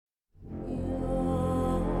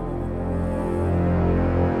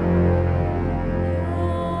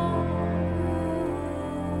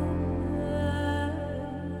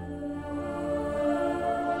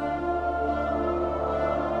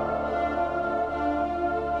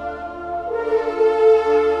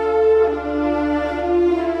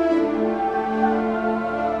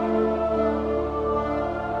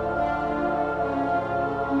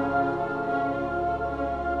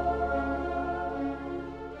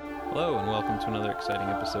Hello, and welcome to another exciting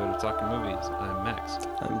episode of Talking Movies. I'm Max.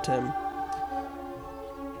 I'm Tim.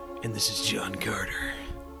 And this is John Carter.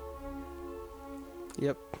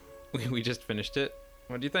 Yep. We just finished it.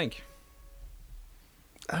 What do you think?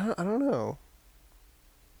 I don't know.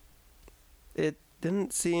 It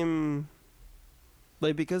didn't seem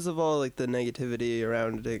like, because of all like the negativity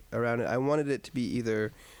around it. I wanted it to be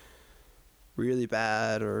either really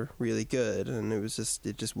bad or really good, and it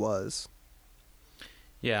just was.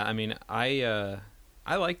 Yeah, I mean, I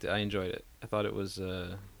liked it. I enjoyed it. I thought it was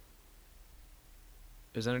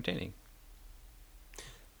entertaining.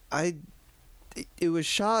 It was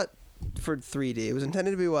shot for 3D. It was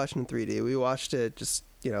intended to be watched in 3D. We watched it just,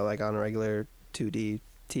 like on a regular 2D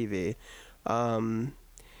TV.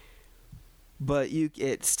 But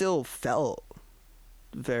it still felt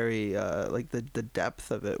very, like the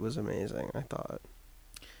depth of it was amazing, I thought.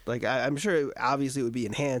 Like, I'm sure obviously it would be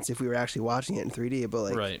enhanced if we were actually watching it in 3D, but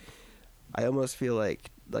like, right. I almost feel like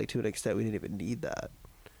to an extent we didn't even need that.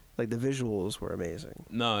 Like, the visuals were amazing.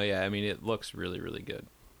 No, yeah, I mean, it looks really, really good.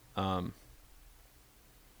 Yeah,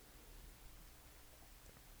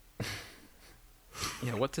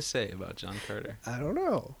 what to say about John Carter? I don't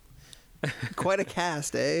know. Quite a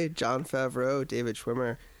cast, eh? Jon Favreau, David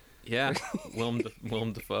Schwimmer. Yeah, Willem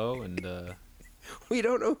Dafoe, and We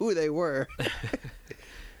don't know who they were.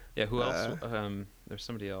 yeah, who else? There's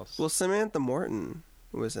somebody else. Well, Samantha Morton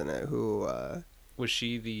was in it. Who was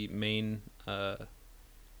she the main? What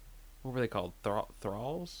were they called?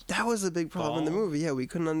 Thralls? That was a big problem in the Thrall? movie. Yeah, we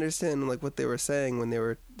couldn't understand like what they were saying when they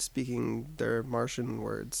were speaking their Martian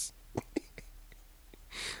words.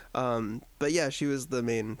 But yeah, she was the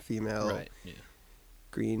main female. Right. Yeah.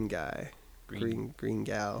 Green guy. Green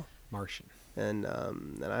gal. Martian. And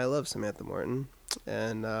I love Samantha Morton.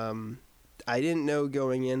 And I didn't know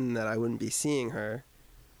going in that I wouldn't be seeing her.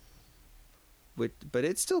 But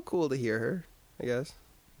it's still cool to hear her, I guess.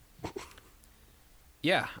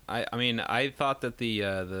 Yeah, I mean, I thought that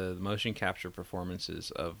the motion capture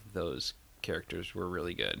performances of those characters were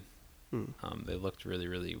really good. They looked really,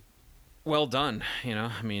 really well done.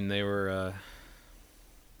 I mean, they were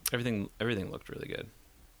everything looked really good.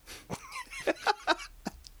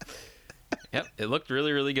 Yep, it looked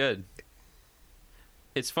really, really good.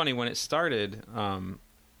 It's funny when it started.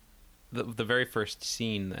 The very first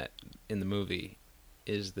scene that in the movie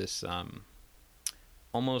is this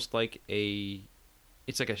almost like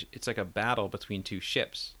it's like a battle between two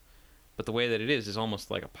ships, but the way that it is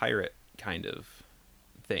almost like a pirate kind of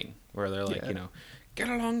thing where they're like, get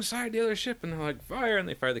alongside the other ship, and they're like, fire, and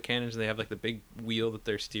they fire the cannons, and they have like the big wheel that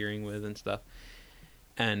they're steering with and stuff.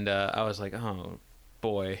 And I was like, oh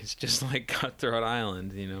boy, it's just like Cutthroat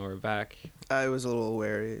Island, we're back. I was a little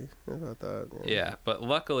wary about that. Yeah, but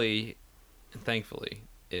luckily and thankfully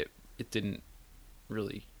it didn't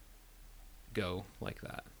really go like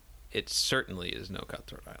that. It certainly is no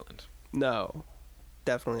Cutthroat Island. No,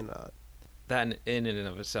 definitely not. That in and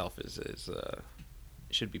of itself is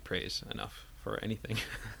should be praise enough for anything.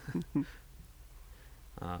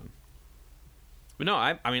 But no,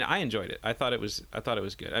 I mean I enjoyed it. I thought it was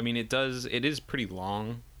good. I mean it is pretty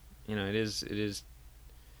long. It is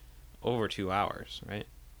over 2 hours, right?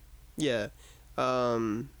 Yeah. I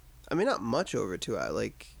mean not much over 2 hours,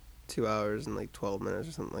 like 2 hours and like 12 minutes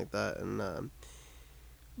or something like that. And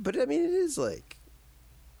but I mean it is like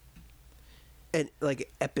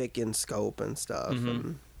epic in scope and stuff.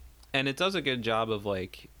 Mm-hmm. And it does a good job of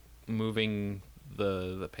like moving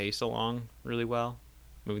the pace along really well.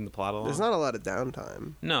 Moving the plot along. There's not a lot of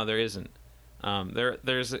downtime. No, there isn't.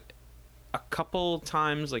 There's a couple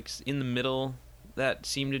times like in the middle that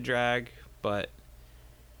seemed to drag, but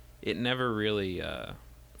it never really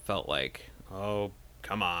felt like, oh,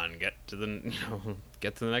 come on, get to the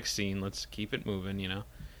next scene. Let's keep it moving,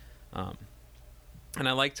 And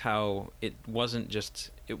I liked how it wasn't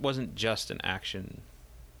just an action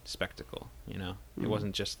spectacle, Mm-hmm. It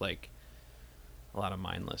wasn't just like a lot of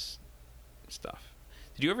mindless stuff.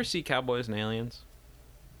 Did you ever see Cowboys and Aliens?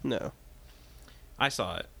 No. I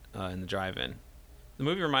saw it in the drive-in. The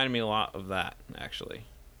movie reminded me a lot of that, actually,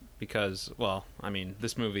 because, well, I mean,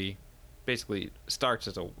 this movie basically starts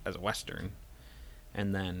as a Western,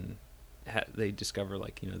 and then they discover,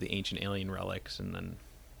 like, the ancient alien relics, and then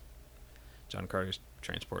John Carter's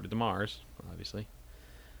transported to Mars, obviously.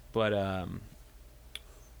 But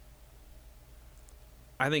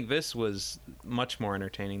I think this was much more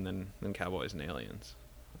entertaining than Cowboys and Aliens.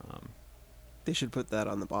 They should put that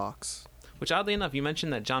on the box. Which, oddly enough, you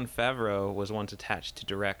mentioned that Jon Favreau was once attached to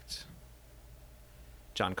direct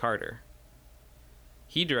John Carter.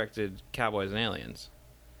 He directed Cowboys and Aliens.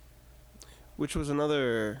 Which was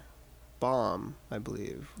another bomb, I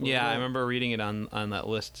believe. Yeah, Wasn't I it? remember reading it on that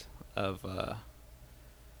list of the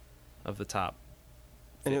top.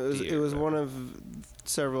 And it 50 or was one whatever. of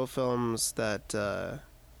several films that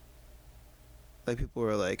like people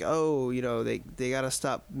were like, oh, you know, they gotta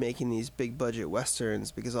stop making these big budget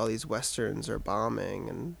westerns because all these westerns are bombing,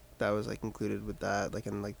 and that was like included with that, like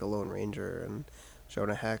in like The Lone Ranger and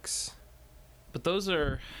Jonah Hex. But those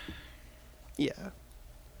are Yeah,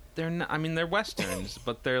 they're not. I mean, they're westerns,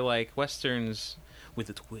 but they're like westerns with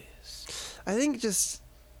a twist. I think just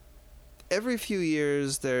every few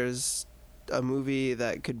years there's a movie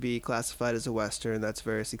that could be classified as a western that's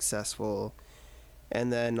very successful,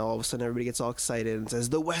 and then all of a sudden everybody gets all excited and says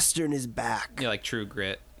the western is back. Yeah, like True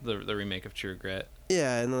Grit, the remake of True Grit.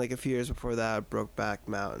 Yeah, and then like a few years before that, Brokeback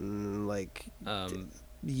Mountain, like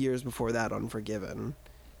years before that, Unforgiven,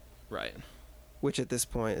 Right. which at this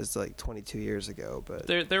point is like 22 years ago. But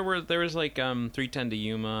There was like 310 to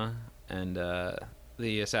Yuma and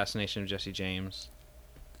the assassination of Jesse James.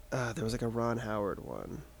 there was like a Ron Howard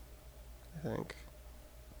one, I think.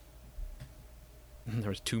 There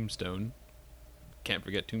was Tombstone. Can't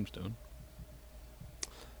forget Tombstone.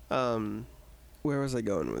 Where was I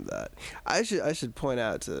going with that? I should point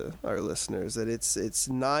out to our listeners that it's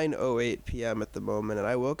 9:08 p.m. at the moment, and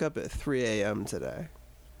I woke up at 3 a.m. today.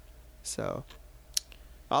 So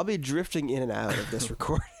I'll be drifting in and out of this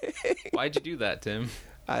recording. Why'd you do that, Tim?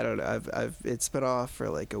 I don't know. I've it's been off for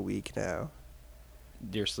like a week now.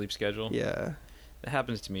 Your sleep schedule? Yeah, That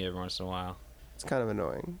happens to me every once in a while. it's kind of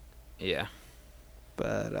annoying. Yeah.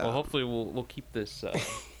 But Well, hopefully we'll keep this,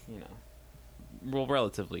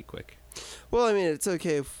 relatively quick. well, I mean, it's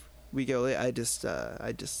okay if we go late. I just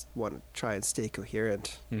want to try and stay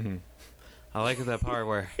coherent. Mm-hmm. I like that part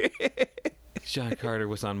where John Carter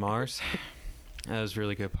was on Mars. That was a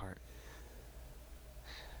really good part.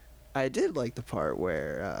 I did like the part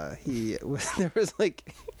where he was there was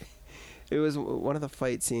like it was one of the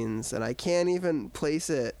fight scenes, and I can't even place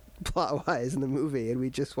it plot wise in the movie, and we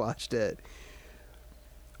just watched it,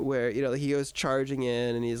 where you know he goes charging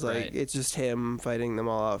in and he's like Right. it's just him fighting them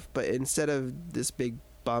all off, but instead of this big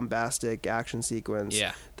bombastic action sequence,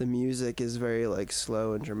 Yeah. the music is very like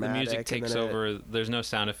slow and The dramatic. music and takes then over. There's no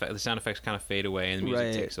sound effect. The sound effects kind of fade away, and the music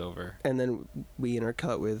Right. takes over. and then we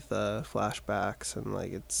intercut with flashbacks, and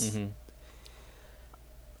like it's. Mm-hmm.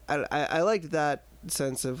 I liked that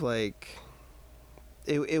sense of like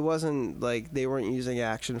it wasn't like they weren't using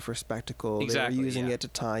action for spectacle. Exactly, They were using yeah. it to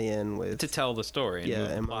tie in with To tell the story and Yeah,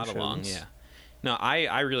 move the plot along. emotions. Yeah. No,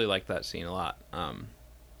 I really liked that scene a lot.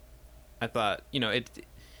 I thought, it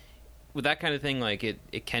with that kind of thing, like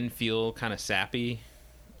it can feel kind of sappy,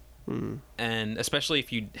 and especially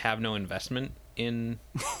if you have no investment in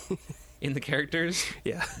in the characters,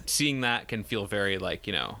 yeah. seeing that can feel very like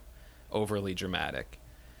overly dramatic.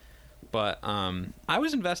 But I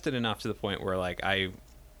was invested enough to the point where like I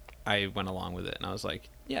went along with it, and I was like,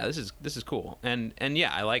 yeah, this is cool, and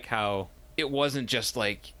yeah, I like how it wasn't just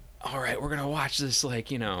like, all right, we're gonna watch this like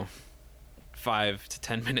 5 to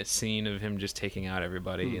 10 minute scene of him just taking out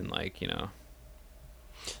everybody and like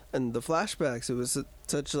And the flashbacks, it was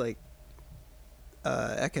such like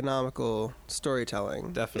economical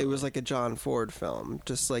storytelling. Definitely. It was like a John Ford film,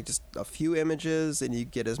 just a few images, and you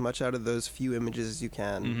get as much out of those few images as you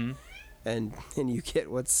can. mm-hmm. And you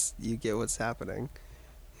get what's happening.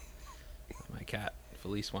 My cat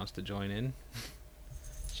Felice wants to join in.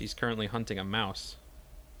 She's currently hunting a mouse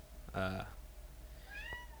that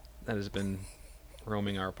has been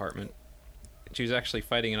roaming our apartment. She was actually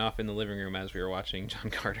fighting it off in the living room as we were watching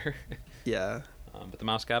John Carter. Yeah. But the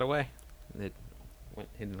mouse got away. It went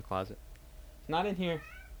hid in the closet. It's not in here.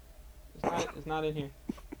 It's not in here.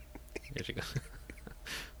 Here she goes.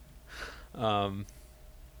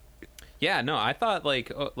 Yeah, no, I thought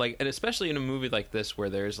like and especially in a movie like this where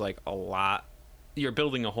there's like a lot, you're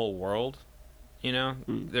building a whole world,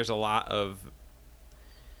 There's a lot of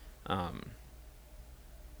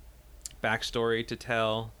backstory to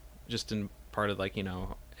tell, just in part of like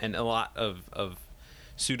and a lot of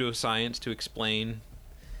pseudoscience to explain,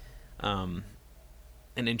 and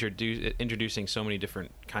introducing so many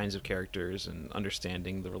different kinds of characters and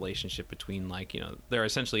understanding the relationship between like there are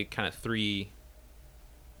essentially kind of 3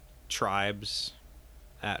 tribes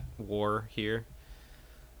at war here,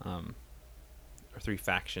 or 3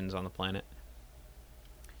 factions on the planet,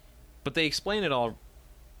 but they explain it all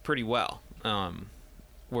pretty well,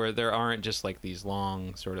 where there aren't just like these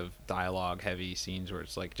long sort of dialogue heavy scenes where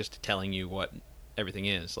it's like just telling you what everything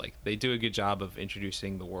is. Like they do a good job of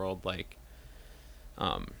introducing the world like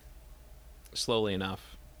slowly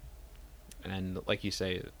enough, and like you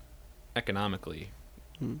say, economically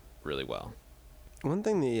really well. One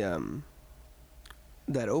thing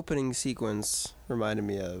that opening sequence reminded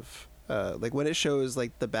me of like when it shows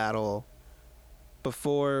like the battle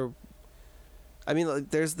before. I mean, like,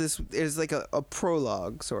 there's like a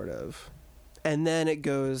prologue sort of, and then it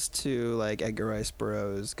goes to like Edgar Rice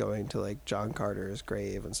Burroughs going to like John Carter's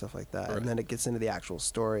grave and stuff like that, Right. and then it gets into the actual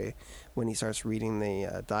story when he starts reading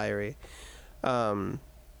the diary. But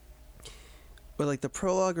like the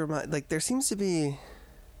prologue like there seems to be,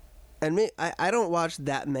 and I don't watch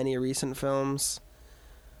that many recent films,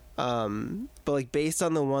 but like based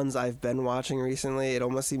on the ones I've been watching recently, it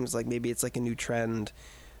almost seems like maybe it's like a new trend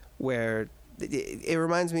where it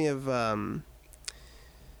reminds me of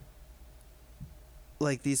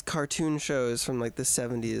like these cartoon shows from like the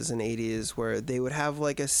 70s and 80s where they would have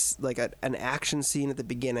like an action scene at the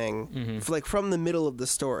beginning, Mm-hmm. like from the middle of the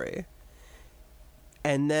story,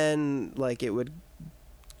 and then like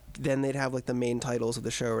then they'd have like the main titles of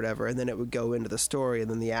the show or whatever, and then it would go into the story, and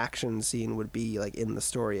then the action scene would be like in the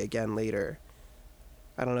story again later.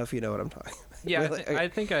 I don't know if you know what I'm talking about. Yeah, Like, I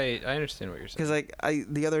think I understand what you're saying. because like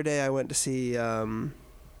the other day I went to see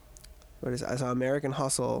what is it? I saw American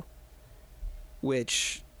Hustle,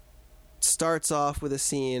 which starts off with a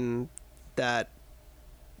scene that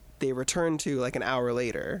they return to like an hour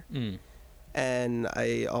later, and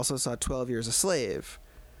I also saw 12 Years a Slave,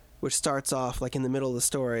 which starts off like in the middle of the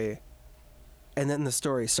story, and then the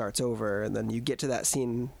story starts over, and then you get to that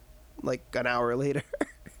scene like an hour later.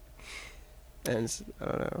 And I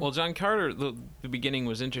don't know. Well, John Carter, the beginning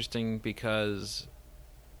was interesting because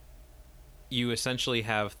you essentially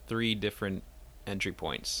have 3 different entry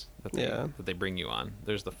points that they bring you on.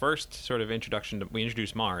 There's the first sort of introduction to, we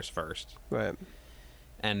introduce Mars first, Right.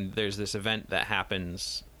 and there's this event that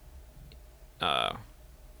happens.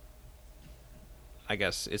 I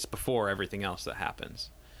guess it's before everything else that happens,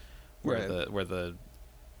 where Right. the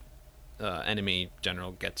enemy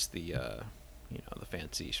general gets the the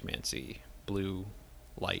fancy schmancy blue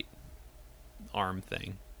light arm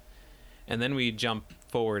thing, and then we jump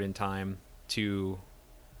forward in time to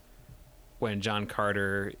when John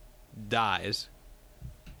Carter dies,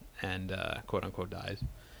 and quote unquote dies.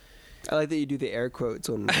 I like that you do the air quotes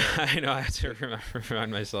when I know, I have to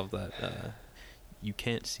remind myself that you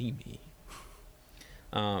can't see me.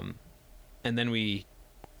 And then we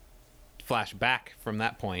flash back from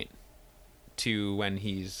that point to when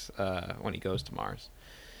he goes to Mars.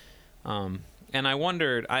 And I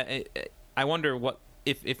wondered, I wonder what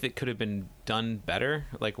if it could have been done better,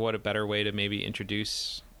 like what a better way to maybe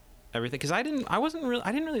introduce everything, because I didn't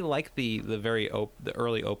really like the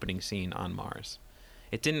early opening scene on Mars.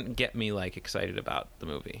 It didn't get me like excited about the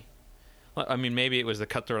movie. I mean, maybe it was the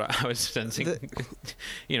cutthroat I was sensing,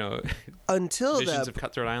 until visions of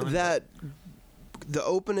Cutthroat Island. The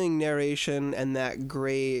opening narration and that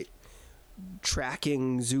great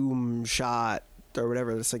tracking zoom shot or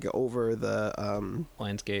whatever, it's like over the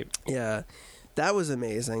landscape. Yeah, that was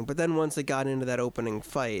amazing. But then once it got into that opening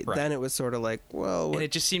fight, Right. then it was sort of like, well, And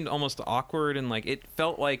it just seemed almost awkward, and like it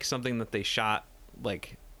felt like something that they shot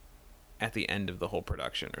like at the end of the whole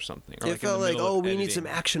production or something. Or it like felt in the like, middle of we need editing. some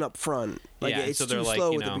action up front. Like Yeah, it's so they're too like,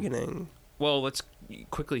 slow at the beginning. Well, let's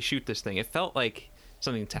quickly shoot this thing. It felt like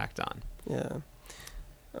something tacked on. Yeah.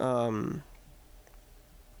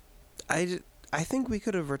 I think we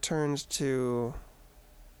could have returned to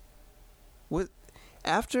what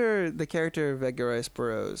after the character of Edgar Rice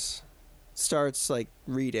Burroughs starts like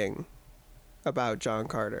reading about John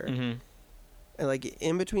Carter, Mm-hmm. and like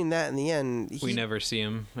in between that and the end, We never see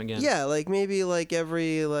him again. yeah, like maybe like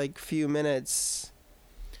every like few minutes,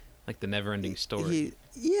 Like the never-ending story.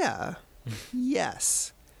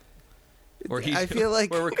 yes. Where I feel like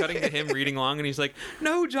where we're cutting to him reading along, and he's like,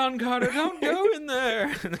 "No, John Carter, don't go in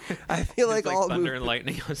there." I feel like There's, all thunder and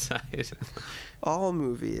lightning outside. all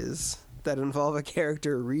movies that involve a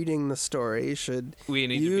character reading the story should We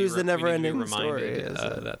need use to be, the never-ending we need to be story reminded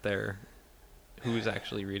as a- that they're who's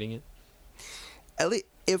actually reading it. at least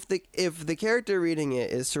if the character reading it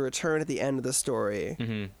is to return at the end of the story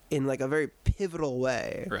Mm-hmm. in like a very pivotal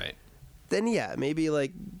way, Right. then yeah, maybe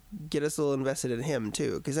like get us a little invested in him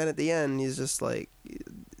too, because then at the end he's just like,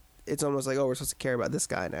 it's almost like, oh, we're supposed to care about this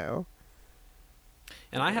guy now.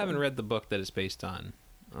 And I haven't read the book that it's based on.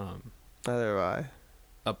 Neither have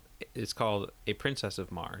I. It's called A Princess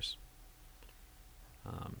of Mars.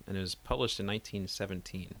 And it was published in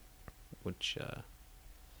 1917, which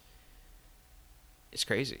is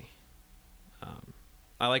crazy.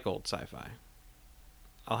 I like old sci-fi.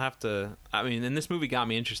 I'll have to. I mean, and this movie got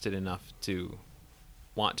me interested enough to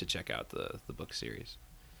want to check out the book series.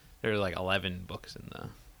 There are like 11 books in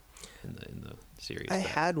the series. I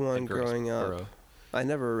had one Edgar Rice growing up. Burroughs. I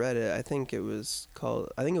never read it. I think it was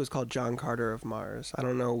called John Carter of Mars. I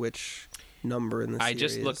don't know which number in the series. I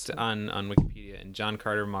just looked on Wikipedia, and John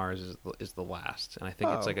Carter of Mars is the last, and I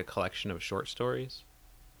think it's like a collection of short stories.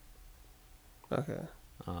 Okay.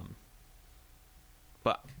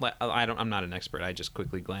 But I'm not an expert. I just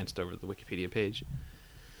quickly glanced over the Wikipedia page.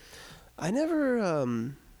 I never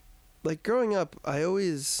like growing up. I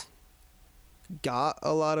always got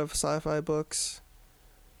a lot of sci-fi books,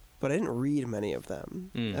 but I didn't read many of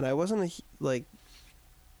them, and I wasn't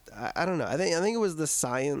I don't know. I think it was the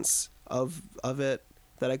science of it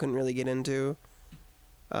that I couldn't really get into.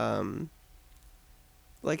 Like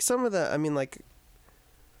some of the, I mean, like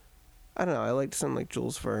I don't know. I liked some like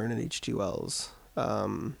Jules Verne and H.G. Wells. I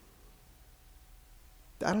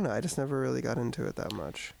don't know. I just never really got into it that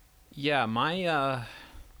much. Yeah, my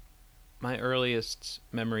earliest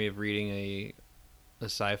memory of reading a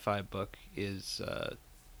sci-fi book is,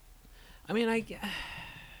 I mean, I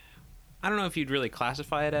don't know if you'd really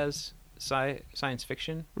classify it as science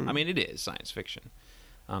fiction. I mean, it is science fiction.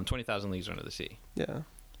 20,000 Leagues Under the Sea. Yeah.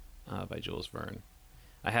 By Jules Verne.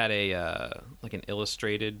 I had a like an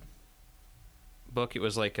illustrated book. It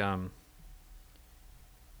was like an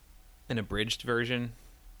abridged version.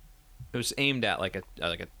 It was aimed at like a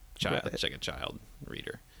child, Right. like a child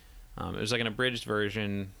reader. It was like an abridged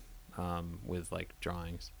version with like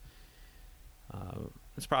drawings.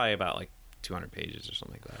 It's probably about like 200 pages or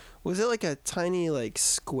something like that. Was it like a tiny like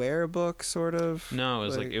square book sort of? No, it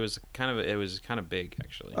was like it was kind of big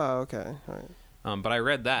actually. Oh, okay. All right. But I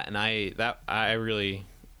read that, and I really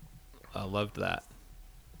loved that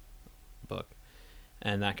book,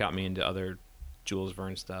 and that got me into other Jules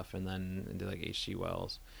Verne stuff, and then into like H.G.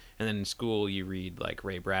 Wells, and then in school you read like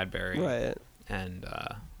Ray Bradbury, Right. and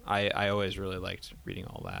I always really liked reading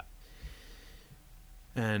all that,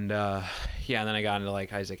 and yeah, and then I got into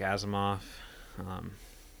like Isaac Asimov.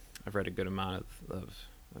 I've read a good amount of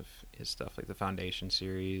his stuff, like the Foundation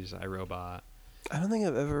series, I, Robot. I don't think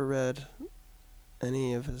I've ever read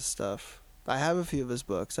any of his stuff. I have a few of his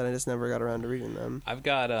books, and I just never got around to reading them. I've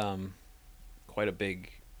got quite a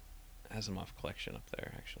big Asimov collection up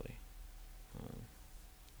there, actually.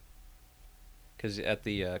 Because at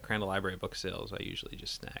the Crandall Library book sales, I usually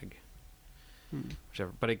just snag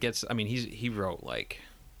whichever. But it gets, I mean, he wrote like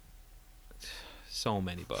so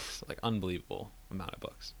many books, like unbelievable amount of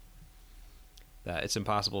books, that it's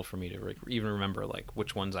impossible for me to even remember like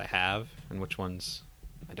which ones I have and which ones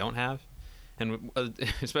I don't have. And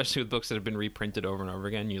especially with books that have been reprinted over and over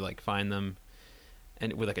again, you like find them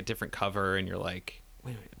and with like a different cover, and you're like,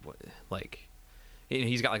 wait a minute, what? Like,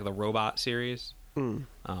 he's got like the Robot series, and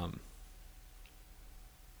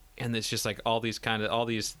it's just like all these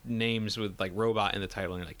names with like Robot in the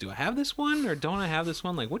title, and you're like, do I have this one or don't I have this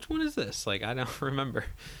one? Like, which one is this? Like, I don't remember.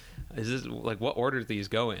 Is this like what order do these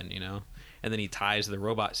go in? You know? And then he ties the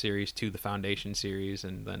Robot series to the Foundation series,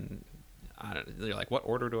 and then you're like, what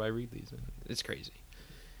order do I read these in? It's crazy.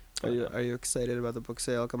 Are you excited about the book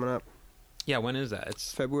sale coming up? Yeah, when is that?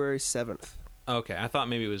 It's February 7th. okay. I thought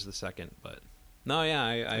maybe it was the 2nd, but no, yeah,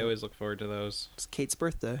 I always look forward to those. It's Kate's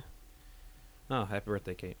birthday. Oh, happy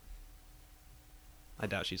birthday, Kate. I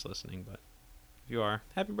doubt she's listening, but if you are,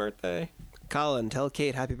 happy birthday. Colin, tell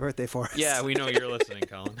Kate happy birthday for us. Yeah, we know you're listening,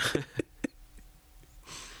 Colin.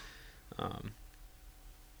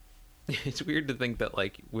 It's weird to think that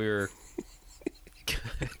like we're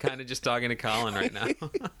kind of just talking to Colin right now.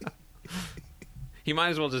 He might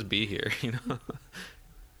as well just be here, you know.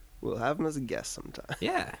 We'll have him as a guest sometime.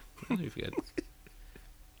 Yeah, that'd be good.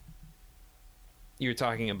 You were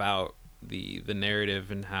talking about the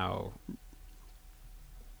narrative and how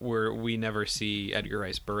we never see Edgar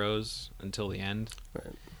Rice Burroughs until the end.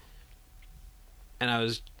 Right. And I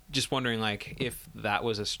was just wondering, like, if that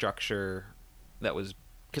was a structure that was,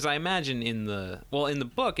 because I imagine in the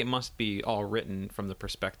book it must be all written from the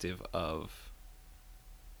perspective of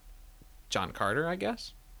John Carter, I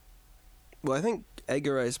guess. Well, I think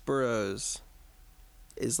Edgar Rice Burroughs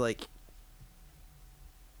is like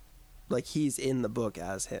he's in the book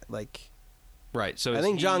as him. Like, right. So I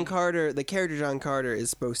think John Carter, the character John Carter, is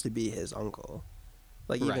supposed to be his uncle.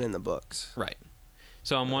 Like, even in the books. Right.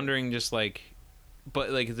 So I'm wondering, just like,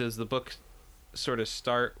 but like, does the book sort of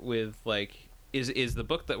start with like, is the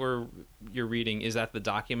book that you're reading, is that the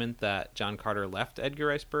document that John Carter left Edgar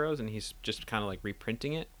Rice Burroughs and he's just kind of like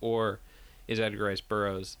reprinting it, or is Edgar Rice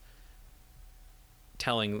Burroughs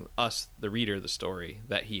telling us, the reader, the story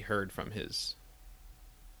that he heard from his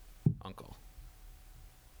uncle?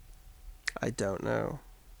 I don't know.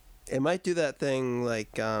 It might do that thing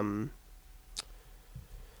like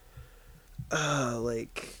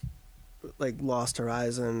like Lost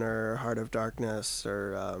Horizon or Heart of Darkness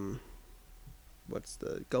or what's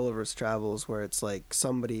the Gulliver's Travels, where it's like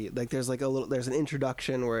somebody like there's an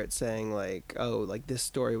introduction where it's saying like, oh, like this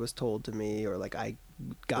story was told to me, or like I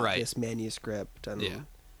got Right. this manuscript, and Yeah.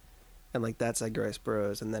 and like that's Edgar Rice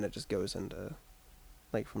Burroughs, and then it just goes into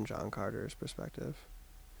like from John Carter's perspective.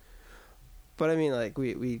 But I mean, like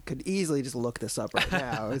we could easily just look this up right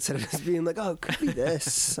now instead of just being like, oh, it could be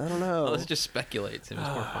this. I don't know. Well, let's just speculate. It was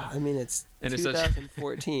more fun. I mean, it's And it's such-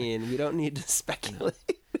 2014. We don't need to speculate.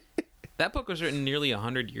 That book was written nearly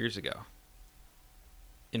 100 years ago.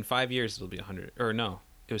 In 5 years, it'll be 100. Or no,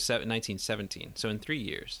 it was 1917. So in 3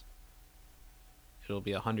 years, it'll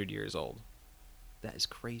be 100 years old. That is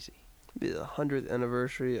crazy. It'll be the 100th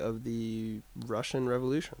anniversary of the Russian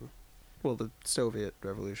Revolution. Well, the Soviet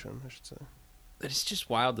Revolution, I should say. It's just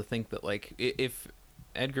wild to think that, like, if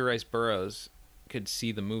Edgar Rice Burroughs could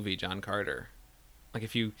see the movie John Carter, like,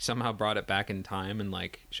 if you somehow brought it back in time and,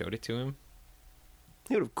 like, showed it to him,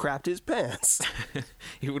 He would have crapped his pants.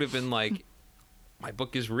 he would have been like, my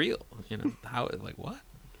book is real. You know, how, like, what?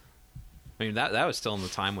 I mean, that was still in the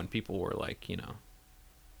time when people were like, you know,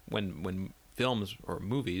 when films or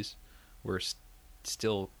movies were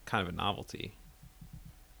still kind of a novelty.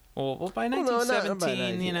 Well, by 1917, not by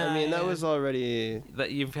 19. you know, I mean, that was already...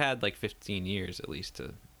 that you've had like 15 years at least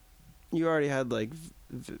to. You already had, like,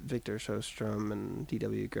 Victor Sjostrom and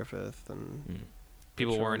D.W. Griffith and...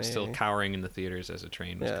 People weren't Chardonnay. still cowering in the theaters as a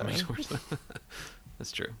train was Yeah. coming towards them.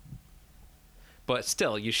 That's true. But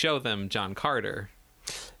still, you show them John Carter.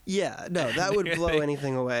 Yeah, no, that would blow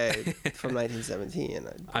anything away from 1917.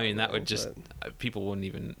 I mean, that would but- just people wouldn't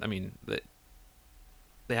even. I mean, that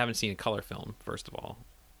they haven't seen a color film first of all,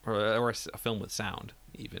 or a film with sound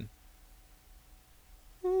even.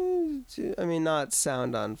 I mean, not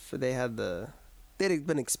sound on... They'd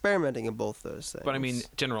been experimenting in both those things. But I mean,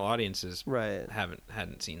 general audiences right.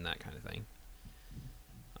 hadn't seen that kind of thing.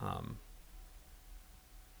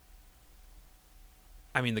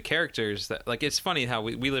 I mean, the characters that, like, it's funny how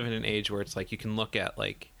we live in an age where it's like you can look at,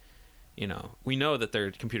 like, you know, we know that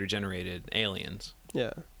they're computer generated aliens,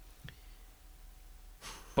 Yeah.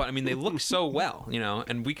 but I mean, they look so well, you know,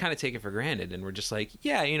 and we kind of take it for granted, and we're just like,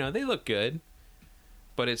 yeah, you know, they look good,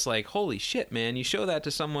 but it's like, holy shit, man, you show that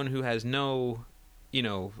to someone who has no, you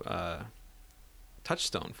know,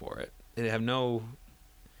 touchstone for it. They have no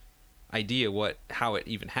idea how it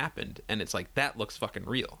even happened, and it's like, that looks fucking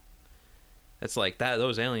real. It's like that.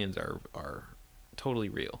 Those aliens are totally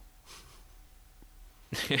real,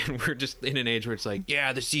 and we're just in an age where it's like,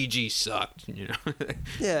 yeah, the CG sucked, you know.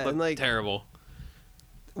 Yeah, Looked and like terrible.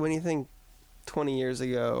 when you think 20 years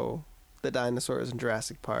ago, the dinosaurs in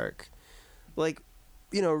Jurassic Park, like,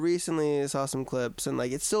 you know, recently I saw some clips and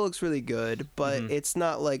like it still looks really good, but Mhm. it's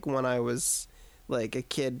not like when I was like a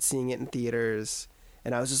kid seeing it in theaters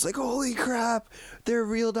and I was just like, holy crap, they're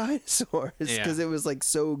real dinosaurs, Yeah. because it was like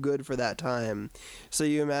so good for that time. So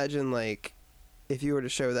you imagine like if you were to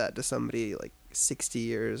show that to somebody like 60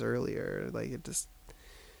 years earlier, like it just...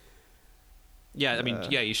 Yeah, I mean,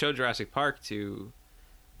 yeah, you showed Jurassic Park to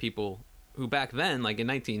people who back then, like in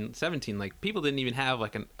 1917, like people didn't even have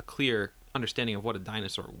like a clear understanding of what a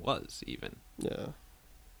dinosaur was, even. Yeah.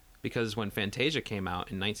 Because when Fantasia came out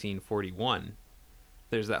in 1941,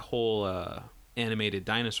 there's that whole animated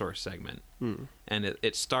dinosaur segment, and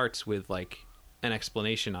it starts with like an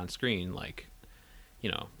explanation on screen, like, you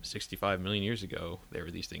know, 65 million years ago there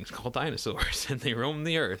were these things called dinosaurs and they roamed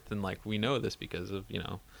the earth, and like we know this because of, you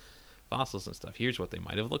know, fossils and stuff. Here's what they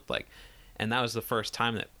might have looked like. And that was the first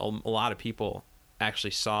time that a lot of people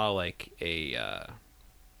actually saw like a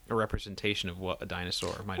representation of what a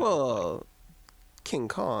dinosaur might have looked like. Well, King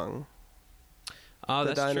Kong. Oh,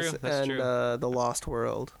 the that's true. dinosaur, That's and true. The Lost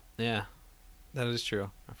World. Yeah, that is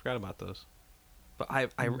true. I forgot about those. But I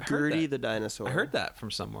heard Gertie that. the dinosaur. I heard that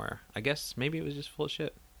from somewhere. I guess maybe it was just full of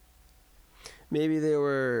shit. Maybe they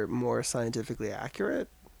were more scientifically accurate.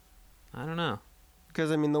 I don't know.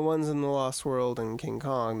 Because I mean, the ones in the Lost World and King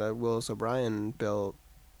Kong that Willis O'Brien built,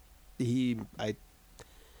 I'm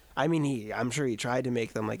sure he tried to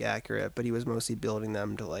make them like accurate, but he was mostly building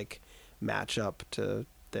them to like match up to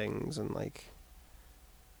things and like.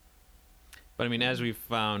 But I mean, as we've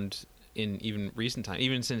found in even recent time,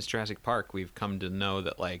 even since Jurassic Park, we've come to know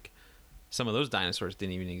that like some of those dinosaurs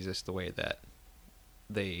didn't even exist the way that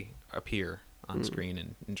they appear on screen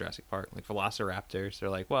in Jurassic Park. Like Velociraptors, they're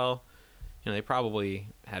like, well, you know, they probably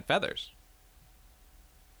had feathers.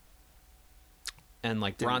 And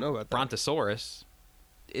like Didn't know about that. Brontosaurus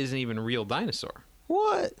isn't even a real dinosaur.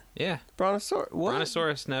 What? Yeah, Brontosaurus? What?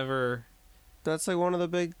 Brontosaurus never. That's like one of the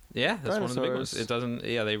big. Yeah, that's one of the big ones. Dinosaurs. It doesn't.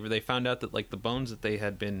 Yeah, they found out that like the bones that they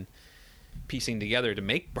had been piecing together to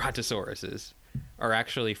make brontosauruses are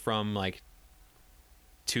actually from like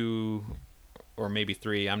 2 or maybe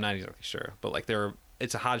 3. I'm not exactly sure, but like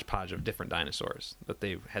it's a hodgepodge of different dinosaurs that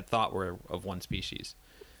they had thought were of one species.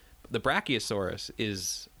 The Brachiosaurus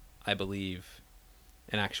is, I believe,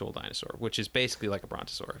 an actual dinosaur, which is basically like a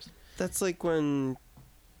brontosaurus. That's like when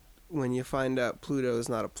you find out Pluto is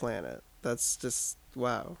not a planet. That's just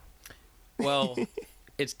wow. Well,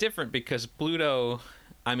 it's different because Pluto,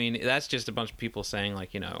 I mean, that's just a bunch of people saying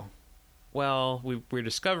like, well, we're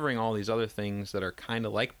discovering all these other things that are kind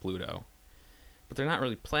of like Pluto, but they're not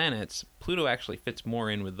really planets. Pluto actually fits more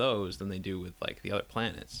in with those than they do with like the other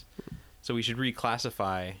planets. So we should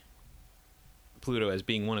reclassify Pluto as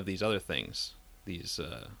being one of these other things. These,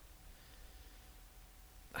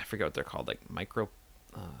 I forget what they're called, like microplanets,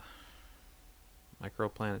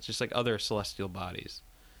 just like other celestial bodies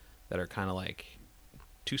that are kind of like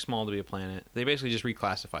too small to be a planet. They basically just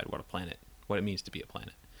reclassified what it means to be a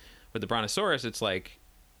planet. With the Brontosaurus, it's like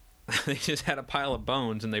they just had a pile of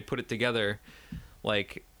bones and they put it together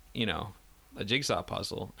like, a jigsaw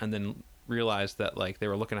puzzle, and then realized that like they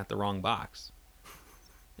were looking at the wrong box.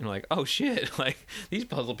 And like, oh shit, like these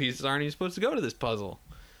puzzle pieces aren't even supposed to go to this puzzle.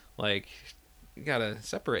 Like, you gotta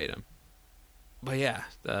separate them. But yeah,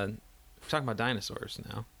 we're talking about dinosaurs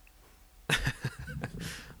now.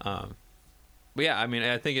 But yeah, I mean,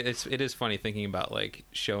 I think it is funny thinking about like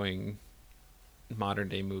showing modern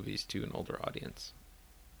day movies to an older audience,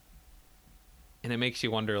 and it makes you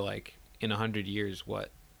wonder, like, in 100 years, what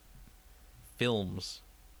films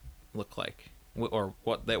look like, or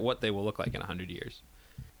what they will look like in 100 years.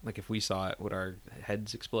 Like, if we saw it, would our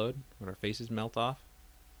heads explode? Would our faces melt off?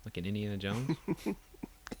 Like in Indiana Jones?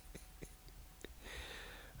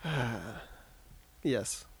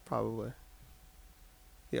 Yes, probably.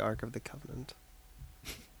 The Ark of the Covenant.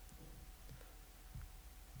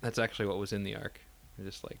 That's actually what was in the Ark. They're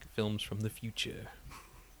just like films from the future.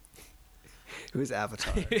 It was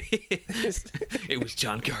Avatar. It was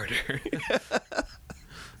John Carter.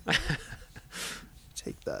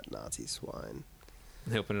 Take that, Nazi swine.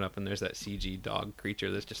 They open it up and there's that CG dog creature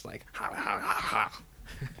that's just like, ha, ha, ha, ha.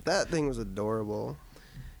 That thing was adorable.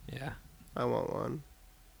 Yeah. I want one.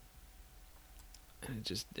 And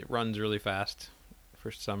it runs really fast for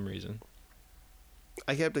some reason.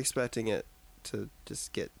 I kept expecting it to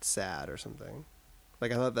just get sad or something.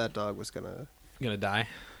 Like, I thought that dog was gonna die?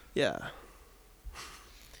 Yeah.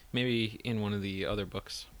 Maybe in one of the other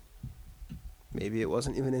books. Maybe it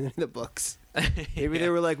wasn't even in the books. Maybe they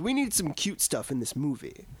were like, we need some cute stuff in this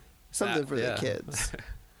movie. Something for the kids.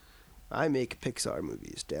 I make Pixar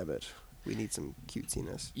movies, damn it. We need some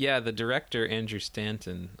cutesiness. Yeah, the director, Andrew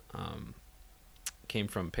Stanton, came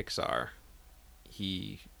from Pixar.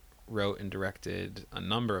 He wrote and directed a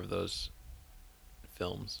number of those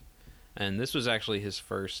films. And this was actually his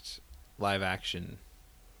first live-action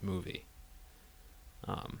movie.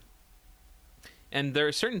 And there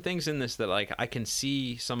are certain things in this that, like, I can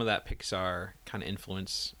see some of that Pixar kind of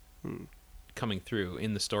influence coming through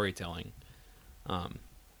in the storytelling.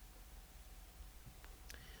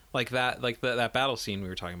 Like that battle scene we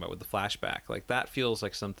were talking about with the flashback. Like, that feels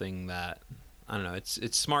like something that, I don't know,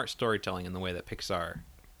 it's smart storytelling in the way that Pixar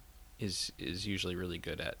is usually really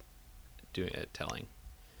good at telling.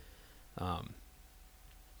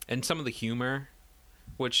 And some of the humor,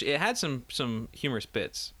 which it had some humorous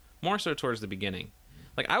bits, more so towards the beginning.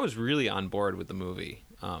 Like, I was really on board with the movie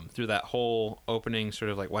through that whole opening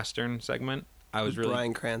sort of like Western segment.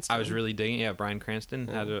 Bryan Cranston. I was really digging. Yeah, Bryan Cranston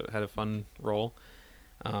had a fun role.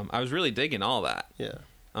 I was really digging all that. Yeah.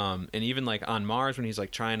 And even like on Mars, when he's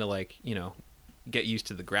like trying to like, get used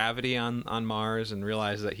to the gravity on Mars and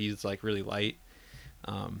realize that he's like really light.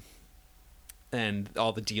 And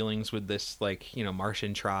all the dealings with this like,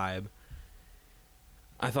 Martian tribe.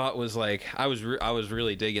 I thought was like, I was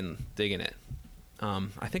really digging it.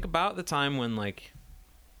 I think about the time when like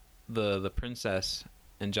the princess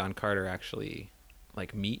and John Carter actually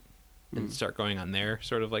like meet and start going on their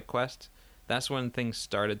sort of like quest. That's when things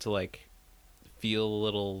started to like feel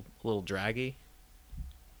a little draggy.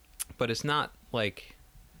 But it's not like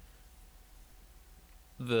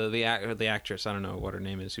the actress, I don't know what her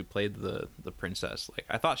name is, who played the princess. Like,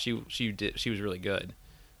 I thought she was really good.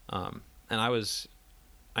 And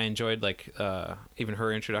I enjoyed like even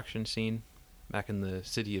her introduction scene back in the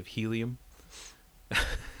city of Helium,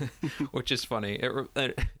 which is funny.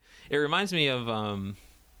 It reminds me of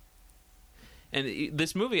and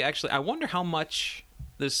this movie actually. I wonder how much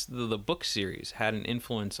the book series had an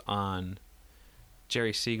influence on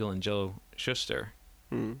Jerry Siegel and Joe Shuster,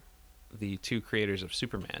 the two creators of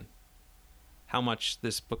Superman. How much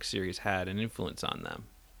this book series had an influence on them.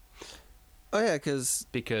 Oh yeah, because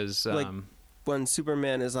because when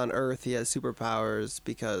Superman is on Earth, he has superpowers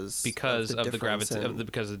because of the difference gravity,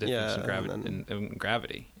 because of the difference in gravity, and then- in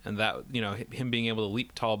gravity, and that, you know, him being able to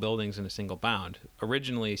leap tall buildings in a single bound.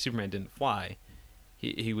 Originally, Superman didn't fly;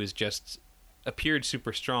 he was just appeared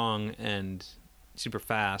super strong and super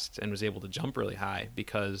fast, and was able to jump really high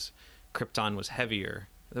because Krypton was heavier,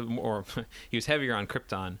 or he was heavier on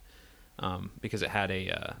Krypton because it had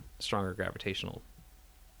a stronger gravitational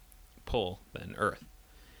pull than Earth.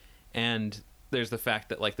 And there's the fact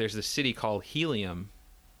that, like, there's this city called Helium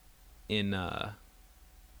in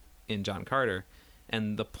John Carter,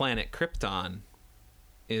 and the planet Krypton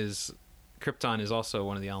is also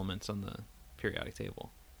one of the elements on the periodic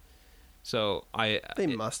table. So they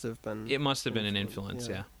must have been. It must have been an influence,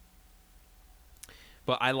 yeah.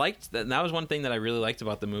 But I liked that. And that was one thing that I really liked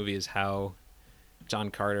about the movie, is how John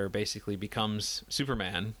Carter basically becomes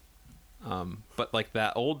Superman, but like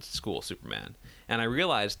that old school Superman. And I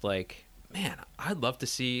realized, like, man, I'd love to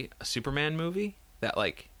see a Superman movie that,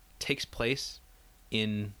 like, takes place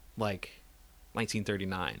in, like,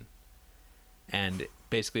 1939, and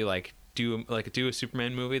basically do a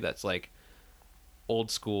Superman movie that's like old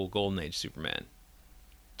school Golden Age Superman,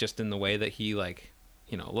 just in the way that he, like,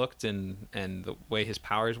 you know, looked and the way his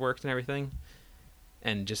powers worked and everything,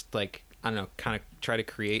 and just, like, I don't know, kind of try to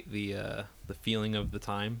create the feeling of the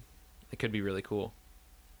time. It could be really cool.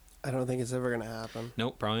 I don't think it's ever gonna happen.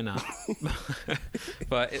 Nope, probably not.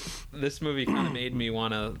 But this movie kind of made me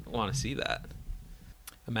want to see that.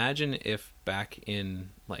 Imagine if back in,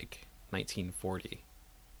 like, 1940,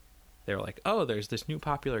 they were like, oh, there's this new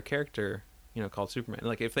popular character, you know, called Superman.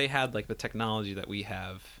 Like, if they had, like, the technology that we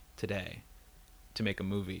have today to make a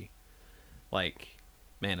movie, like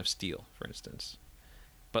Man of Steel, for instance,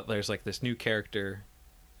 but there's, like, this new character,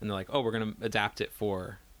 and they're like, oh, we're gonna adapt it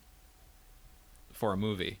for a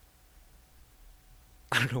movie.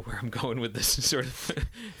 I don't know where I'm going with this sort of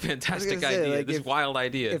fantastic idea, like, this wild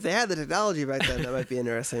idea. If they had the technology back then, that might be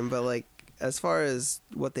interesting. But, like, as far as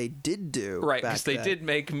what they did do, right? Because they did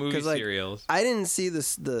make movie serials. I didn't see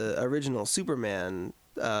the original Superman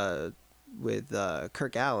with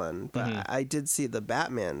Kirk Allen, but I did see the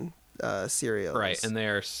Batman serials, right? And they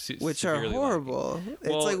are which are horrible.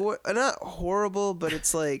 Well, it's like not horrible, but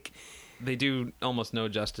it's like. They do almost no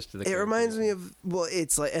justice to the characters. It reminds me of, well,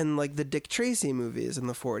 it's like, and like the Dick Tracy movies in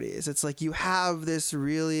the 40s. It's like you have this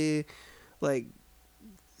really, like,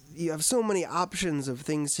 you have so many options of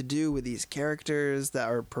things to do with these characters that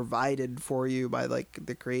are provided for you by, like,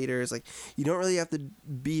 the creators. Like, you don't really have to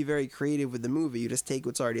be very creative with the movie. You just take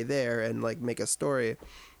what's already there and, like, make a story.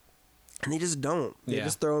 And they just don't. They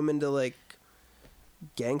just throw them into, like,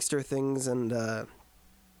 gangster things and,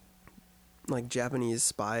 like, Japanese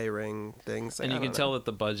spy ring things, and you can tell that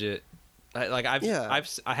the budget, I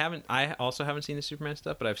also haven't seen the Superman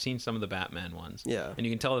stuff, but I've seen some of the Batman ones. Yeah, and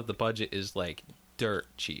you can tell that the budget is, like, dirt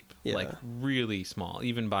cheap, like really small,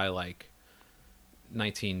 even by, like,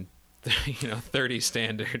 30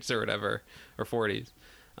 standards or whatever, or 40s,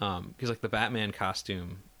 because, like, the Batman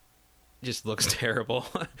costume just looks terrible,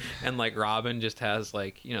 and, like, Robin just has,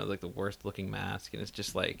 like, you know, like, the worst looking mask, and it's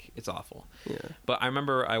just, like, it's awful. Yeah. But I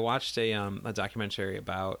remember I watched a documentary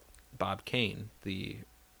about Bob Kane, the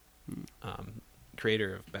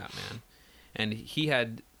creator of Batman, and he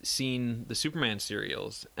had seen the Superman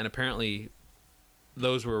serials, and apparently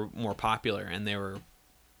those were more popular and they were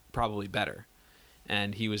probably better.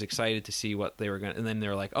 And he was excited to see what they were going to... And then they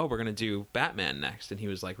were like, oh, we're going to do Batman next. And he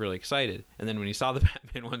was, like, really excited. And then when he saw the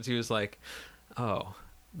Batman ones, he was like, oh,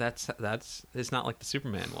 that's... It's not like the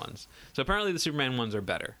Superman ones. So apparently the Superman ones are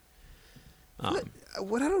better.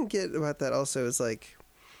 What I don't get about that also is, like...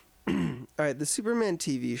 all right, the Superman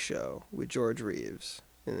TV show with George Reeves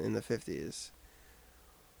in the 50s.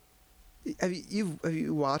 Have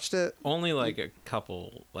you watched it? Only, like, a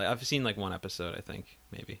couple... Like, I've seen, like, one episode, I think,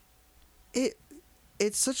 maybe.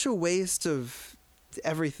 It's such a waste of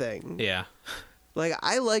everything. Yeah. Like,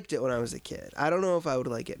 I liked it when I was a kid. I don't know if I would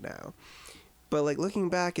like it now. But, like, looking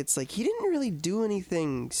back, it's like he didn't really do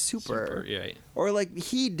anything super. Yeah. Or, like,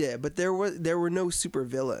 he did, but there were no super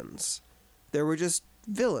villains. There were just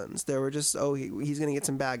villains. There were just, he's going to get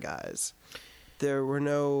some bad guys. There were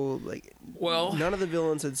no, like... Well... None of the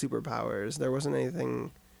villains had superpowers. There wasn't anything...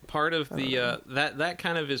 Part of the... that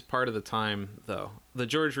kind of is part of the time, though. The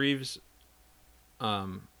George Reeves...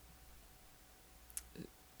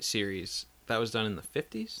 series that was done in the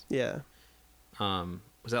 50s. Yeah.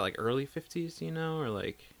 Was that, like, early 50s, you know, or,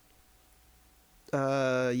 like...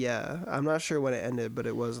 Yeah. I'm not sure when it ended, but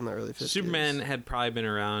it was in the early 50s. Superman had probably been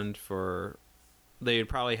around for... They had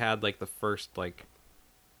probably had, like, the first, like,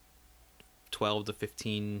 12 to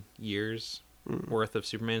 15 years worth of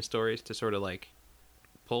Superman stories to sort of like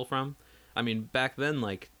pull from. I mean, back then,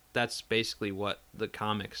 like, that's basically what the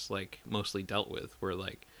comics like mostly dealt with, were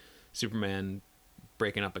like Superman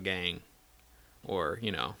breaking up a gang, or,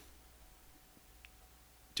 you know,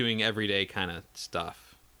 doing everyday kind of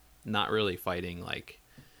stuff, not really fighting like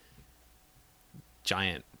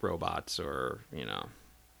giant robots, or, you know,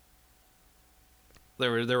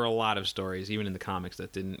 there were a lot of stories even in the comics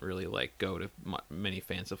that didn't really like go to many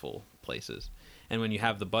fanciful places. And when you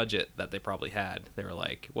have the budget that they probably had, they were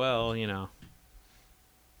like, well, you know,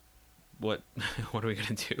 what are we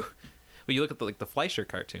gonna do? But you look at the Fleischer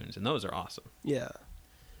cartoons, and those are awesome. Yeah.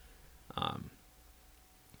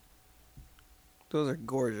 Those are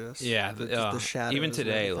gorgeous. Yeah, the shadows. Even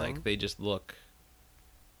today, like, they just look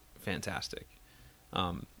fantastic.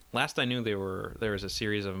 Last I knew, there was a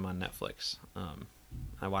series of them on Netflix.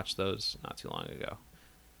 I watched those not too long ago.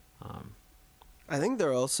 I think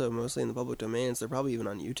they're also mostly in the public domains. They're probably even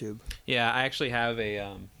on YouTube. Yeah, I actually have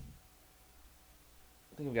I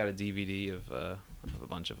think I've got a DVD of a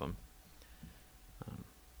bunch of them.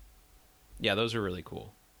 Yeah, those are really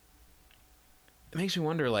cool. It makes me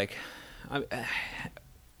wonder, like,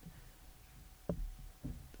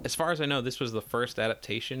 as far as I know, this was the first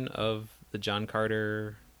adaptation of the John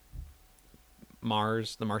Carter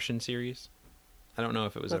the Martian series. I don't know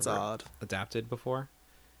if it was ever adapted before.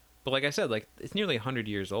 But like I said, like, it's nearly 100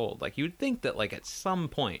 years old. Like, you would think that, like, at some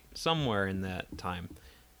point, somewhere in that time,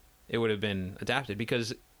 it would have been adapted.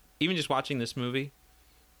 Because even just watching this movie,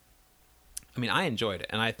 I mean, I enjoyed it.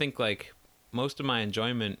 And I think, like, most of my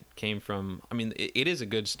enjoyment came from, I mean, it is a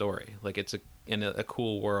good story. Like, it's in a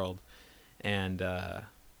cool world, and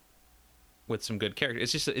with some good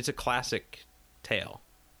characters. It's a classic tale,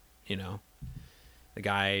 you know? The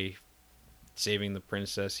guy saving the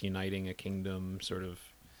princess, uniting a kingdom, sort of,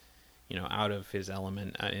 you know, out of his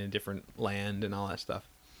element in a different land and all that stuff.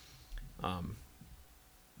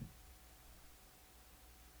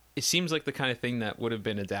 It seems like the kind of thing that would have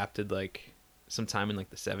been adapted like sometime in like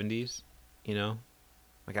the 70s, you know,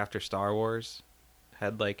 like after Star Wars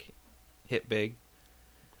had like hit big.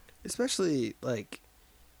 Especially like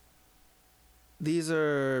these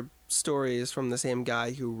are stories from the same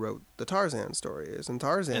guy who wrote the Tarzan stories, and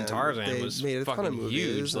Tarzan was made a fucking ton of movies,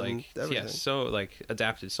 huge, like, yeah, so like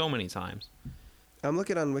adapted so many times. I'm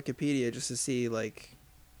looking on Wikipedia just to see like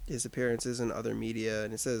his appearances in other media,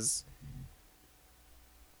 and it says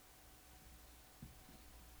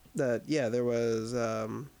that there was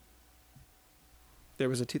a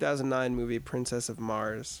 2009 movie, Princess of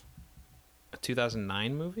Mars. A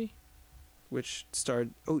 2009 movie? Which starred...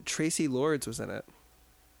 Oh, Tracy Lords was in it.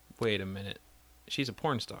 Wait a minute. She's a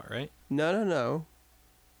porn star, right? No.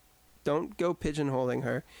 Don't go pigeonholing